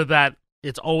 so that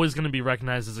it's always going to be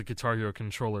recognized as a Guitar Hero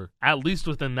controller, at least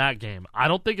within that game. I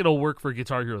don't think it'll work for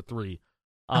Guitar Hero 3.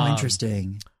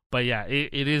 Interesting. But yeah,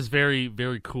 it is very,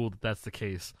 very cool that that's the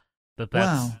case.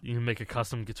 You can make a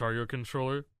custom Guitar Hero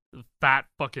controller. Fat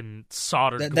fucking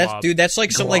soldered glob. That's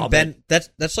like some like Ben.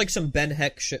 That's like some Ben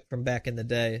Heck shit from back in the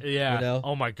day. Yeah. You know?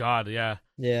 Oh my god. Yeah.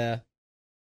 Yeah.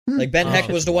 Like Ben Heck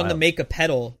was the one to make a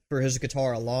pedal for his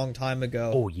guitar a long time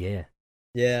ago. Oh yeah.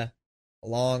 Yeah. A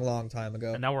long time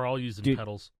ago. And now we're all using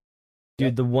pedals.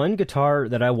 Dude, the one guitar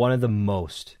that I wanted the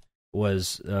most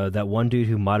was that one dude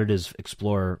who modded his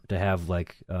Explorer to have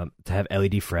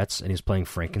LED frets, and he was playing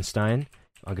Frankenstein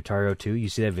on Guitar Hero 2. You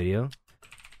see that video?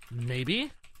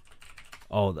 Maybe.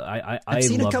 Oh, I've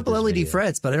seen a couple LED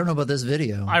frets, but I don't know about this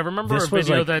video. I remember a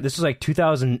video this was like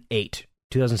 2008,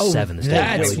 2007. Oh,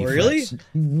 that's really?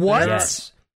 What?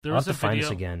 Yes. There was I'll have to find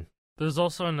this again. There's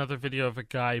also another video of a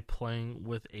guy playing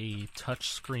with a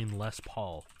touchscreen Les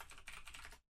Paul.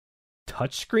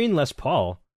 Touchscreen Les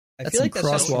Paul? That's some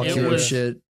crosswalk hero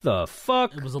shit. The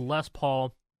fuck? It was a Les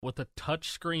Paul with a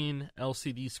touchscreen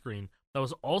LCD screen that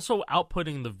was also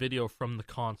outputting the video from the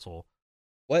console.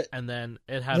 What? And then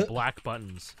it had black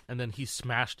buttons, and then he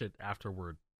smashed it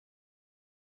afterward.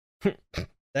 It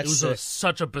was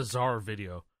such a bizarre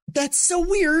video. That's so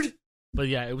weird. But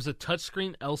yeah, it was a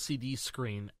touchscreen LCD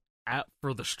screen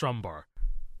for the strum bar.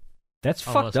 That's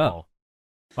fucked up.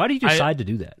 Why do you decide to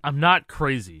do that? I'm not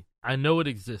crazy. I know it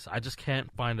exists. I just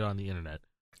can't find it on the internet.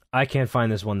 I can't find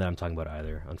this one that I'm talking about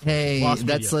either. Hey,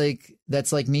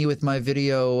 that's like me with my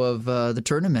video of the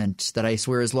tournament that I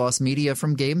swear is lost media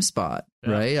from GameSpot.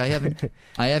 Yeah. Right?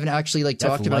 I haven't actually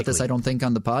talked about this. I don't think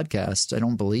on the podcast. I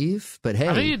don't believe. But hey,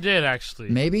 I think you did actually.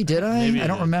 Maybe did I? I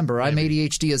don't remember. Maybe. I'm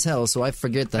ADHD as hell, so I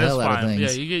forget the hell out of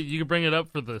things. Yeah, you can bring it up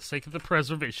for the sake of the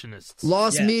preservationists.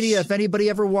 Lost media. If anybody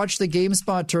ever watched the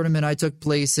GameSpot tournament I took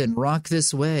place in, Rock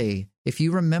This Way. If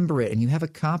you remember it and you have a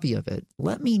copy of it,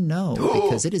 let me know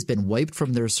because it has been wiped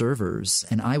from their servers,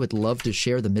 and I would love to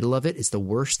share the middle of it. It's the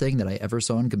worst thing that I ever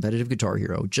saw in competitive Guitar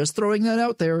Hero. Just throwing that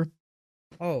out there.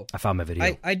 Oh, I found my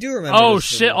video. I do remember. Oh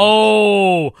shit! Video.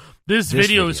 Oh, this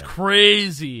video is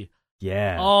crazy.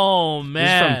 Yeah. Oh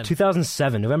man. This is from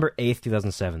 2007, November 8th,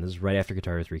 2007. This is right after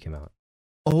Guitar Hero 3 came out.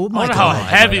 Oh my god! How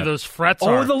heavy those frets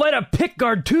are. Oh, the light up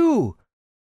pickguard too.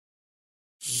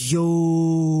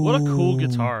 Yo, what a cool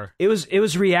guitar. It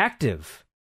was reactive.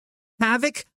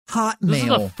 Havoc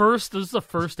Hotmail. This is the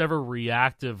first ever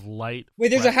reactive light. Wait,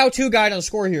 there's a how-to guide on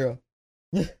Score Hero.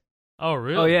 Oh,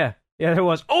 really? Oh, yeah. Yeah, there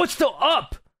was. Oh, it's still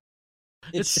up!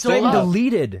 It's still still up.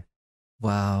 deleted.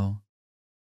 Wow.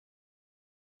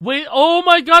 Wait, oh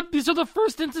my god, these are the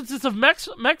first instances of mech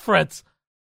threats.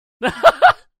 Yeah,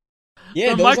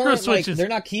 they're those micro aren't, switches. Like, they're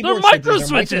not keyboard They're micro switches.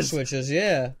 They're micro switches. switches,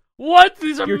 yeah. What?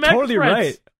 These are You're mech totally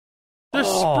threats.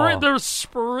 right. They're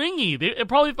springy. It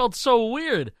probably felt so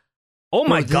weird. Oh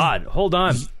my god, hold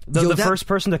on. The that- first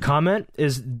person to comment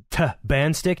is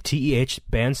Bandstick, TEH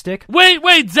Bandstick.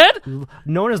 Wait, Zed?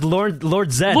 Known as Lord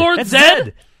Zed. Lord That's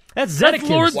Zed? That's That's Zedekins.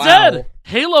 Lord Wow. Zed.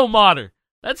 Halo modder.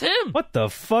 That's him. What the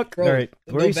fuck? Bro, All right,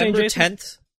 what are you saying, November Jason?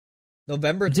 10th.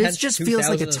 November 10th, This just feels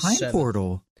like a time 2007.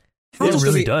 portal. Who It else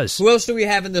really do we- does. Who else do we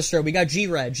have in this row? We got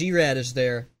G-Rad. G-Rad is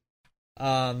there.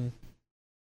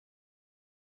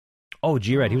 Oh,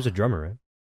 G-Rad, he was a drummer, right?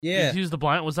 Yeah. He was the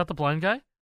blind. Was that the blind guy?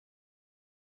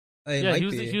 It Yeah, might he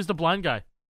be. was the blind guy.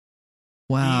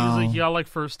 Wow. He got like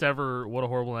first ever. What a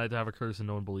horrible night to have a curse, and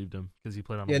no one believed him because he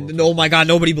played on. Yeah, the World no, Cup. my God,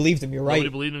 nobody believed him. You're right. Nobody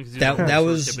believed him because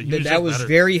That was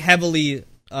very heavily.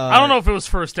 I don't know if it was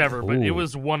first ever, but it Ooh.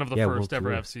 was one of the Yeah, first World ever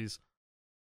Tour. FCs.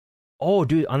 Oh,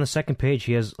 dude, on the second page,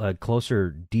 he has closer,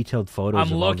 detailed photos. I'm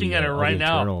of all looking the, at it all right the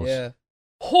now. internals. Yeah.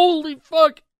 Holy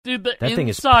fuck, dude! The That thing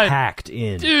is inside, packed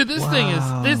in. dude. This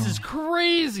Wow. this is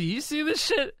crazy. You see this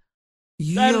shit?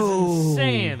 That is Yo.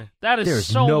 insane. That is There's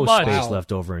so no much. space Wow.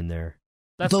 left over in there.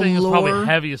 That The thing is probably lore-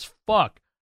 heavy as fuck.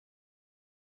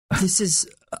 This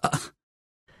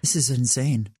is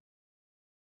insane.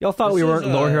 Y'all thought we This weren't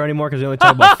is, lore here anymore because we only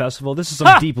talk about festival. This is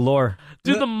some deep lore.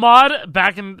 Dude, the mod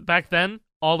back then,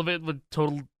 all of it would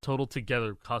total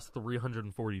together cost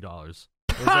 $340.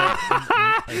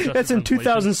 That's in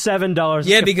 $2007.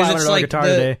 Yeah, Like a because it's $500 like guitar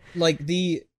today.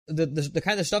 the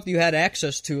kind of stuff you had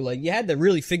access to. Like you had to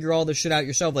really figure all this shit out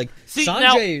yourself. Like See,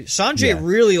 Sanjay Yeah.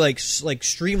 really like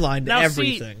streamlined Now,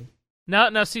 everything.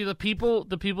 Now, see the people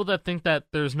that think that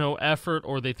there's no effort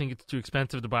or they think it's too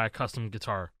expensive to buy a custom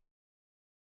guitar.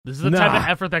 This is the type of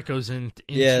effort that goes into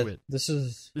it. This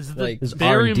is The, This is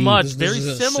very R&D. much, This very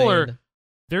is similar, insane.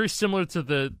 very similar to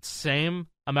the same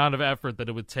amount of effort that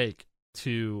it would take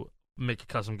to make a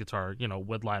custom guitar,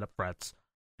 with light up frets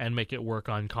and make it work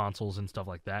on consoles and stuff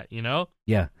like that.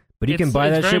 Yeah, but you can It's- buy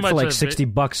it's that very shit for much like a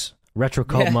 $60. Retro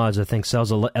Cult Yeah. Mods, I think,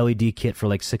 sells a LED kit for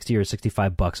like $60 or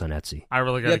 $65 on Etsy. I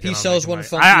really gotta Yep, get he on sells making one my-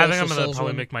 funky, I also think I'm gonna sells probably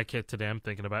one- make my kit today. I'm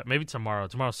thinking about it. Maybe tomorrow.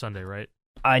 Tomorrow's Sunday, right?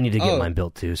 I need to get Oh, mine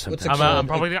built too. what's Sometime. it I'm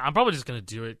called? probably just gonna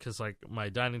do it because like my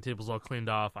dining table's all cleaned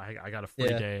off. I got a free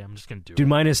Yeah. day. I'm just gonna do Dude, it.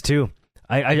 mine is too.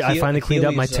 I finally cleaned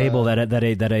up my Achilles, table that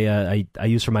I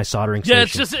use for my soldering station. Yeah,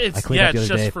 it's just I cleaned up the it's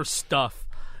other just day. for stuff.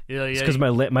 Yeah, It's because my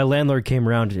landlord came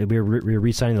around. We were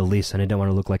re-signing the lease, and I didn't want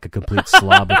to look like a complete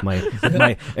slob with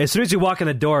my. As soon as you walk in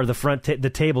the door,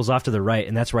 the table's off to the right,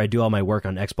 and that's where I do all my work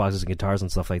on Xboxes and guitars and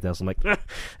stuff like that. So I'm like,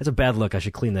 that's a bad look. I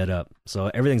should clean that up.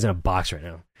 So everything's in a box right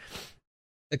now.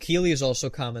 Achilles also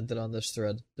commented on this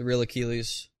thread. The real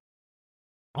Achilles.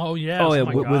 Oh yeah. Oh yeah,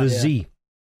 my with God. a yeah. Z.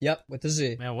 Yep, with the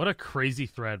Z. Man, what a crazy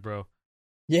thread, bro.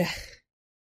 Yeah.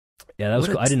 Yeah, that was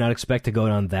What cool. a- I did not expect to go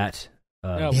down that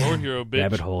Yeah, Yeah. Lore Hero, bitch.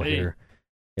 rabbit hole Hey. here.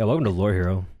 Yeah, welcome to Lore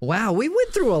Hero. Wow, we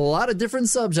went through a lot of different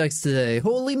subjects today.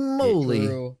 Holy moly!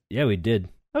 True. Yeah, we did.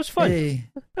 That was fun. Hey,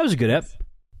 That was a good ep.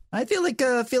 I feel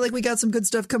like we got some good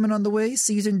stuff coming on the way.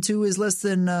 Season 2 is less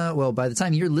than by the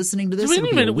time you're listening to this, We it'll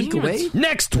didn't be a even- we week didn't away. even-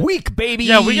 Next week, baby.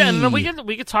 Yeah,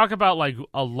 we could talk about like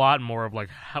a lot more of like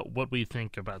what we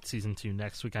think about season 2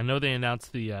 next week. I know they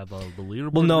announced the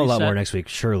leaderboard. We'll know a lot reset. more next week,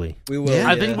 surely. We will. Yeah.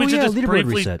 I think we Oh, should yeah, just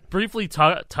leaderboard briefly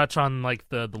reset. touch on like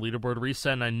the leaderboard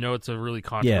reset. And I know it's a really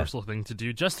controversial thing to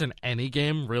do, just in any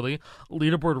game, really.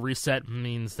 Leaderboard reset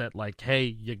means that like, hey,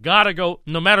 you gotta go,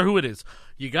 no matter who it is,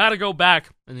 you gotta go back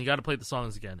and you gotta play the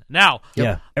songs again. Now,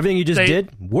 Yeah, everything you just They-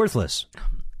 did, worthless.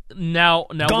 now,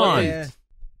 Gone. Yeah.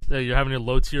 you're having your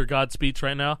low tier God speech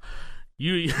right now.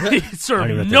 You serve I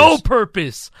don't even know what no that is.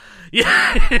 purpose. Yeah,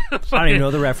 I don't even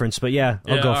know the reference, but yeah,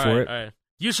 I'll Yeah, go all for right, it. all right.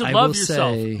 You should I love will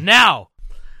yourself say- now.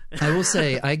 I will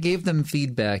say I gave them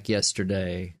feedback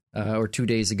yesterday or 2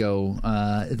 days ago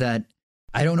that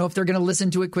I don't know if they're going to listen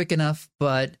to it quick enough,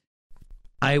 but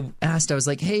I was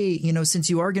like, hey, since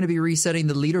you are going to be resetting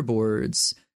the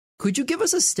leaderboards, could you give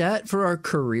us a stat for our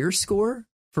career score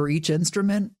for each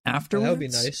instrument afterwards? That would be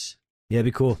nice. Yeah, it'd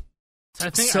be cool. I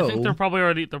think So- they're probably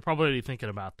already thinking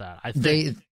about that. I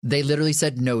think They literally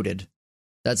said noted.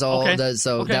 That's all. Okay.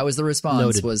 That was the response.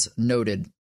 Noted. Was noted.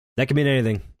 That could mean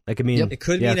anything. That could mean Yep. It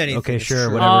could yeah, mean anything. Okay, it's sure,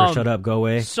 true. whatever. Shut up, go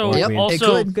away. So Or it Yep, means, it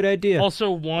also could. good idea.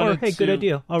 also wanted Or hey, good to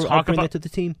idea. I'll talk bring about that to the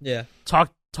team. Yeah.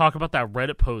 talk about that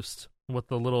Reddit post with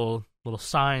the little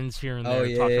signs here and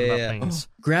there talking about things.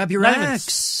 Grab your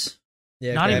axe.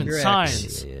 Not even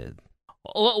signs. Yeah.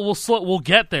 We'll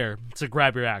get there to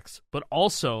grab your axe, but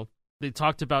also they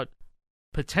talked about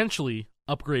potentially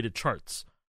upgraded charts.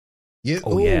 Yeah.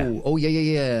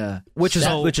 Which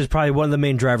is probably one of the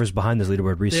main drivers behind this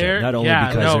leaderboard reset. Not only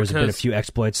because there's been a few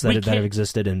exploits that have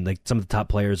existed, and like some of the top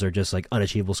players are just like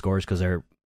unachievable scores because they're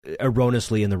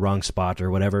erroneously in the wrong spot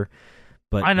or whatever.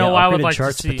 But I know I would like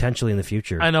charts to see potentially in the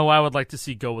future. I know I would like to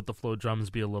see Go with the Flow drums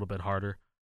be a little bit harder.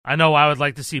 I know I would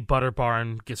like to see Butter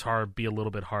Barn Guitar be a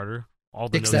little bit harder. All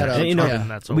the Fix that up.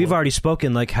 And, we've already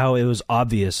spoken like how it was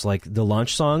obvious, like the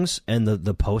launch songs and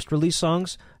the post-release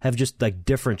songs have just like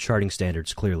different charting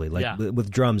standards. Clearly, like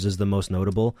with drums is the most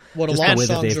notable. Well, the just launch the way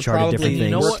that songs they've are charted probably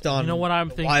different things. worked on. You know what I'm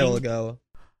thinking? A while ago.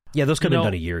 Yeah, those could have been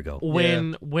done a year ago.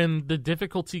 When the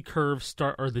difficulty curve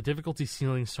the difficulty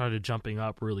ceiling started jumping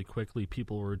up really quickly,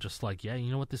 people were just like, "Yeah, you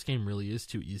know what? This game really is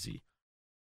too easy.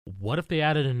 What if they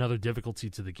added another difficulty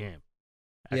to the game?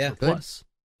 Extra plus.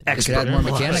 They could add more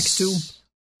mechanics too."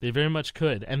 They very much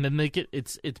could, and then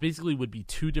it basically would be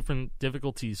two different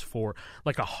difficulties for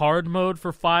like a hard mode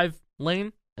for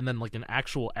 5-lane, and then like an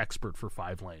actual expert for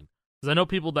 5-lane. Because I know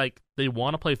people like they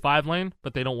want to play 5-lane,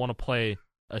 but they don't want to play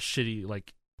a shitty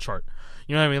like chart.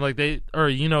 You know what I mean? Like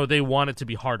they want it to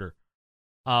be harder.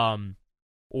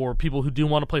 Or people who do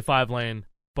want to play 5-lane,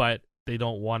 but they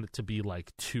don't want it to be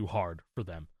like too hard for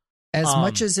them. As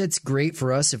much as it's great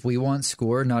for us if we want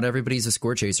score, not everybody's a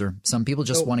score chaser. Some people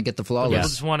just want to get the flawless. People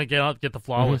just want to get the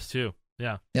flawless too.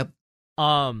 Yeah. Yep.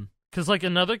 Because like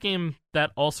another game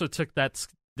that also took that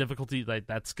difficulty, like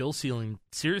that skill ceiling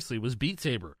seriously, was Beat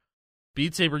Saber.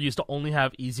 Beat Saber used to only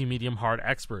have easy, medium, hard,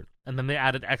 expert, and then they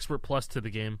added expert plus to the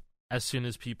game as soon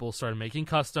as people started making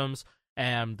customs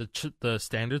and the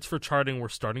standards for charting were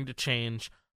starting to change,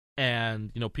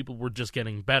 and people were just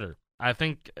getting better. I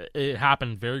think it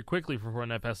happened very quickly for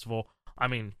Fortnite Festival. I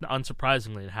mean,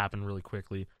 unsurprisingly, it happened really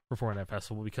quickly for Fortnite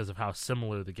Festival because of how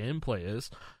similar the gameplay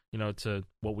is, to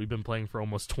what we've been playing for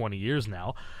almost 20 years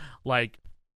now. Like,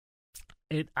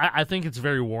 I think it's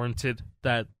very warranted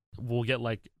that we'll get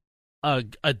like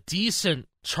a decent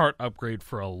chart upgrade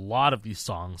for a lot of these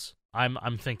songs.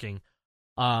 I'm thinking.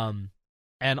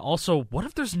 And also, what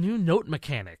if there's new note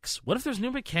mechanics? What if there's new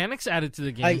mechanics added to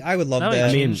the game? I would love that.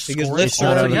 I mean, because lifts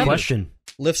are out of the question.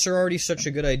 Lifts are already such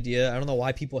a good idea. I don't know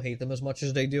why people hate them as much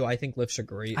as they do. I think lifts are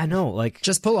great. I know, like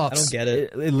just pull-ups. I don't get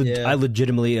it. I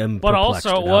legitimately am but perplexed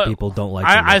also, at how people don't like.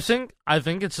 I think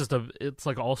it's just it's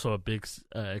like also a big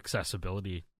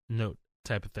accessibility note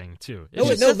type of thing too.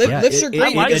 Lifts are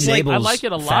great. I like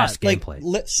it a lot.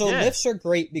 Lifts are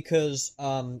great because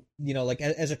like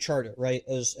as a charter, right?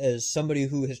 As somebody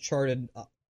who has charted a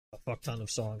fuck ton of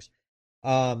songs,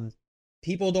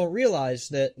 people don't realize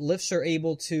that lifts are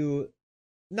able to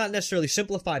not necessarily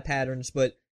simplify patterns,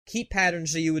 but keep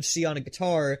patterns that you would see on a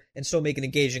guitar and still make it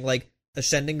engaging, like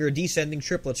ascending or descending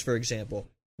triplets, for example,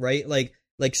 right? Like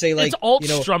say like it's alt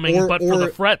strumming, but for the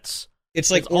frets. It's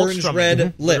like orange,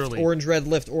 red, lift, orange, red,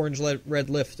 lift, orange, red,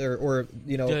 lift, or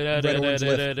red, orange,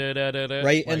 lift,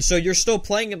 right? And so you're still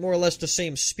playing it more or less the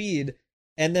same speed,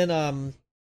 and then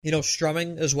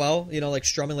strumming as well. Like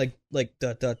strumming, like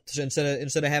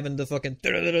instead of having the fucking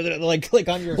like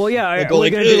on your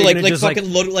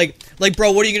like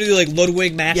bro, what are you gonna do? Like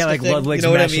Ludwig master? Yeah, like Ludwig's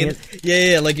what I mean? it.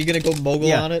 Yeah, like you're gonna go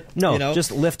mogul on it. No,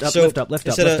 just lift up, lift up, lift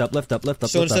up, lift up, lift up, lift up.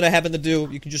 So instead of having to do,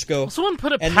 you can just go. Someone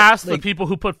put it past the people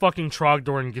who put fucking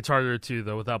Trogdor in Guitar Hero 2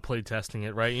 though, without play testing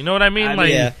it, right? You know what I mean?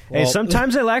 Hey,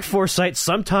 sometimes they lack foresight.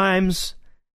 Sometimes.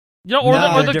 Or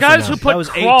the guys who put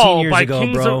Crawl by ago,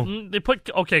 Kings bro. of... They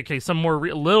put... Okay, some more...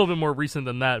 a little bit more recent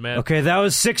than that, man. Okay, that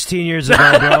was 16 years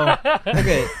ago, bro.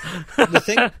 Okay, the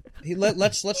thing...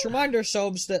 Let's remind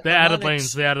ourselves that... They added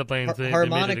lanes.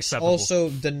 Harmonix also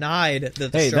denied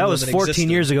that the that was 14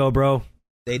 years ago, bro.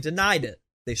 They denied it.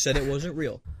 They said it wasn't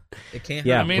real. It can't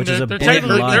happen. I mean, which is a there big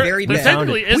lie.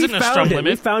 technically isn't a strum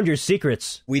limit. We found your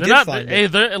secrets. We did find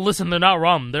it. Hey, listen, they're not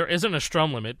wrong. There isn't a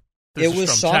strum limit. It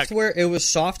was software. It was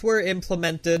software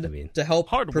implemented to help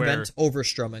prevent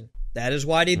overstrumming. That is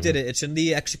why they did it. It's in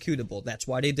the executable. That's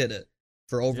why they did it,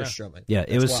 for overstrumming. Yeah,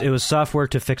 it was software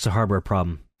to fix a hardware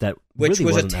problem which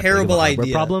really was a terrible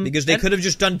idea problem. because they could have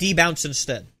just done debounce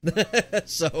instead.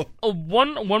 So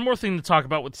one more thing to talk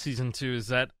about with season 2 is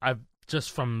that I've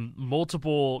just from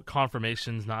multiple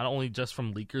confirmations, not only just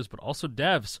from leakers but also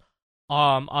devs.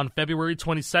 On February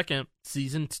 22nd,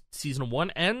 season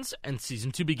 1 ends and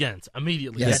season 2 begins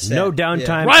immediately. Yes, no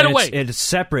downtime. Right away. It's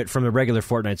separate from the regular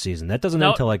Fortnite season. That doesn't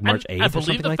end until like March 8th or something like that. I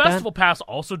believe the festival pass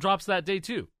also drops that day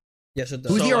too. Yes, it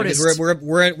does. Who's the artist?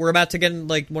 We're about to get in,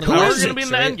 like, one of the We're artists, going to be in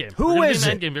the end game. Who is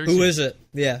it? Who is it?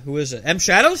 Yeah, who is it? M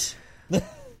Shadows?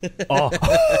 Oh,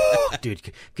 dude,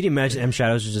 can you imagine M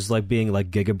Shadows is just like being like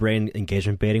Gigabrain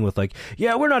engagement baiting with like,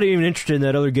 yeah, we're not even interested in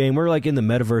that other game. We're like in the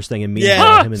metaverse thing, and me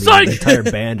and him and the entire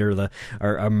band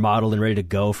are modeled and ready to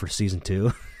go for season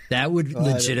 2. That would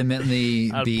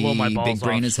legitimately be big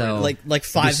brain as hell. Like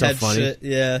five head shit.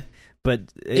 Yeah. But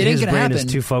it his brain happen. is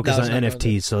too focused on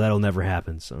NFTs, so that'll never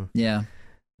happen. So yeah,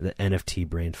 the NFT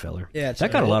brain feller. Yeah,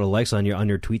 that got a lot of likes on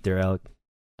your tweet there, Alec.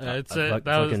 That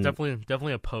was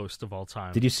definitely a post of all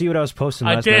time. Did you see what I was posting?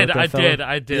 I last night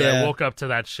did. Yeah. I woke up to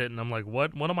that shit and I'm like,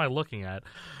 what am I looking at?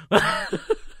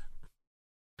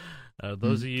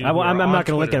 Those of you, I'm not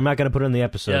going to link it. I'm not going to put it in the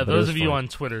episode. Yeah, those of you on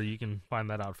Twitter, you can find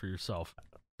that out for yourself.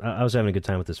 I was having a good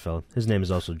time with this fellow. His name is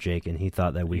also Jake, and he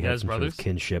thought that we had some sort of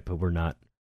kinship, but we're not.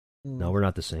 No, we're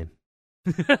not the same.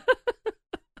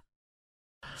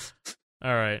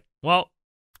 All right. Well,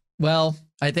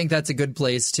 I think that's a good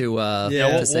place to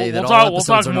say that we'll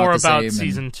talk more about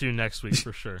season 2 next week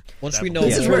for sure. Once we know, we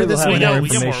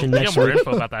get more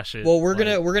info about that shit. Well, we're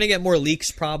gonna get more leaks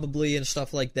probably and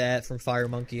stuff like that from Fire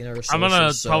Monkey and other sources. I'm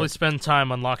gonna probably spend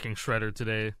time unlocking Shredder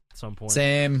today at some point.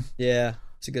 Same. Yeah,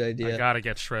 it's a good idea. I gotta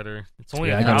get Shredder. It's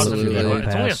only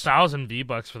 1,000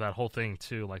 V-bucks for that whole thing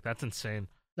too. Like that's insane.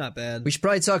 Not bad. We should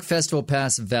probably talk Festival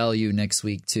Pass value next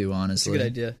week too. Honestly, it's a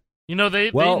good idea. You know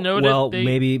they noted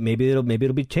maybe it'll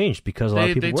be changed because a lot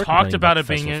of people they talked about it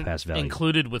being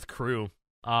included with crew.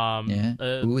 That'd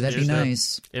be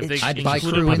nice. If they I'd buy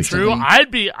included crew with crew,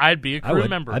 I'd be a crew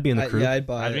member. I'd be in the crew. Yeah, I'd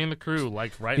buy. I'd be in the crew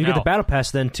like right you now. You get the battle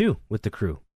pass then too with the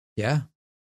crew. Yeah.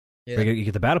 You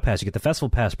get the battle pass. You get the festival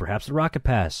pass. Perhaps the rocket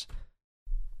pass.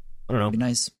 I don't know. That'd be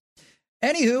nice.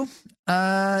 Anywho,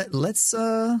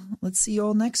 let's see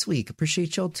y'all next week.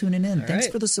 Appreciate y'all tuning in. Thanks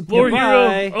for the support. Floor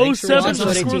Hero 07 for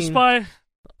ScoreSpy.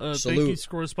 Salute. Thank you,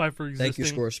 ScoreSpy, for existing. Thank you,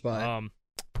 ScoreSpy.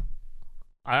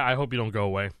 I hope you don't go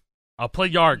away. I'll play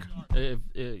YARG.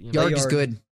 YARG is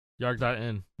good.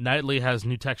 YARG.in. Nightly has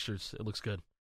new textures. It looks good.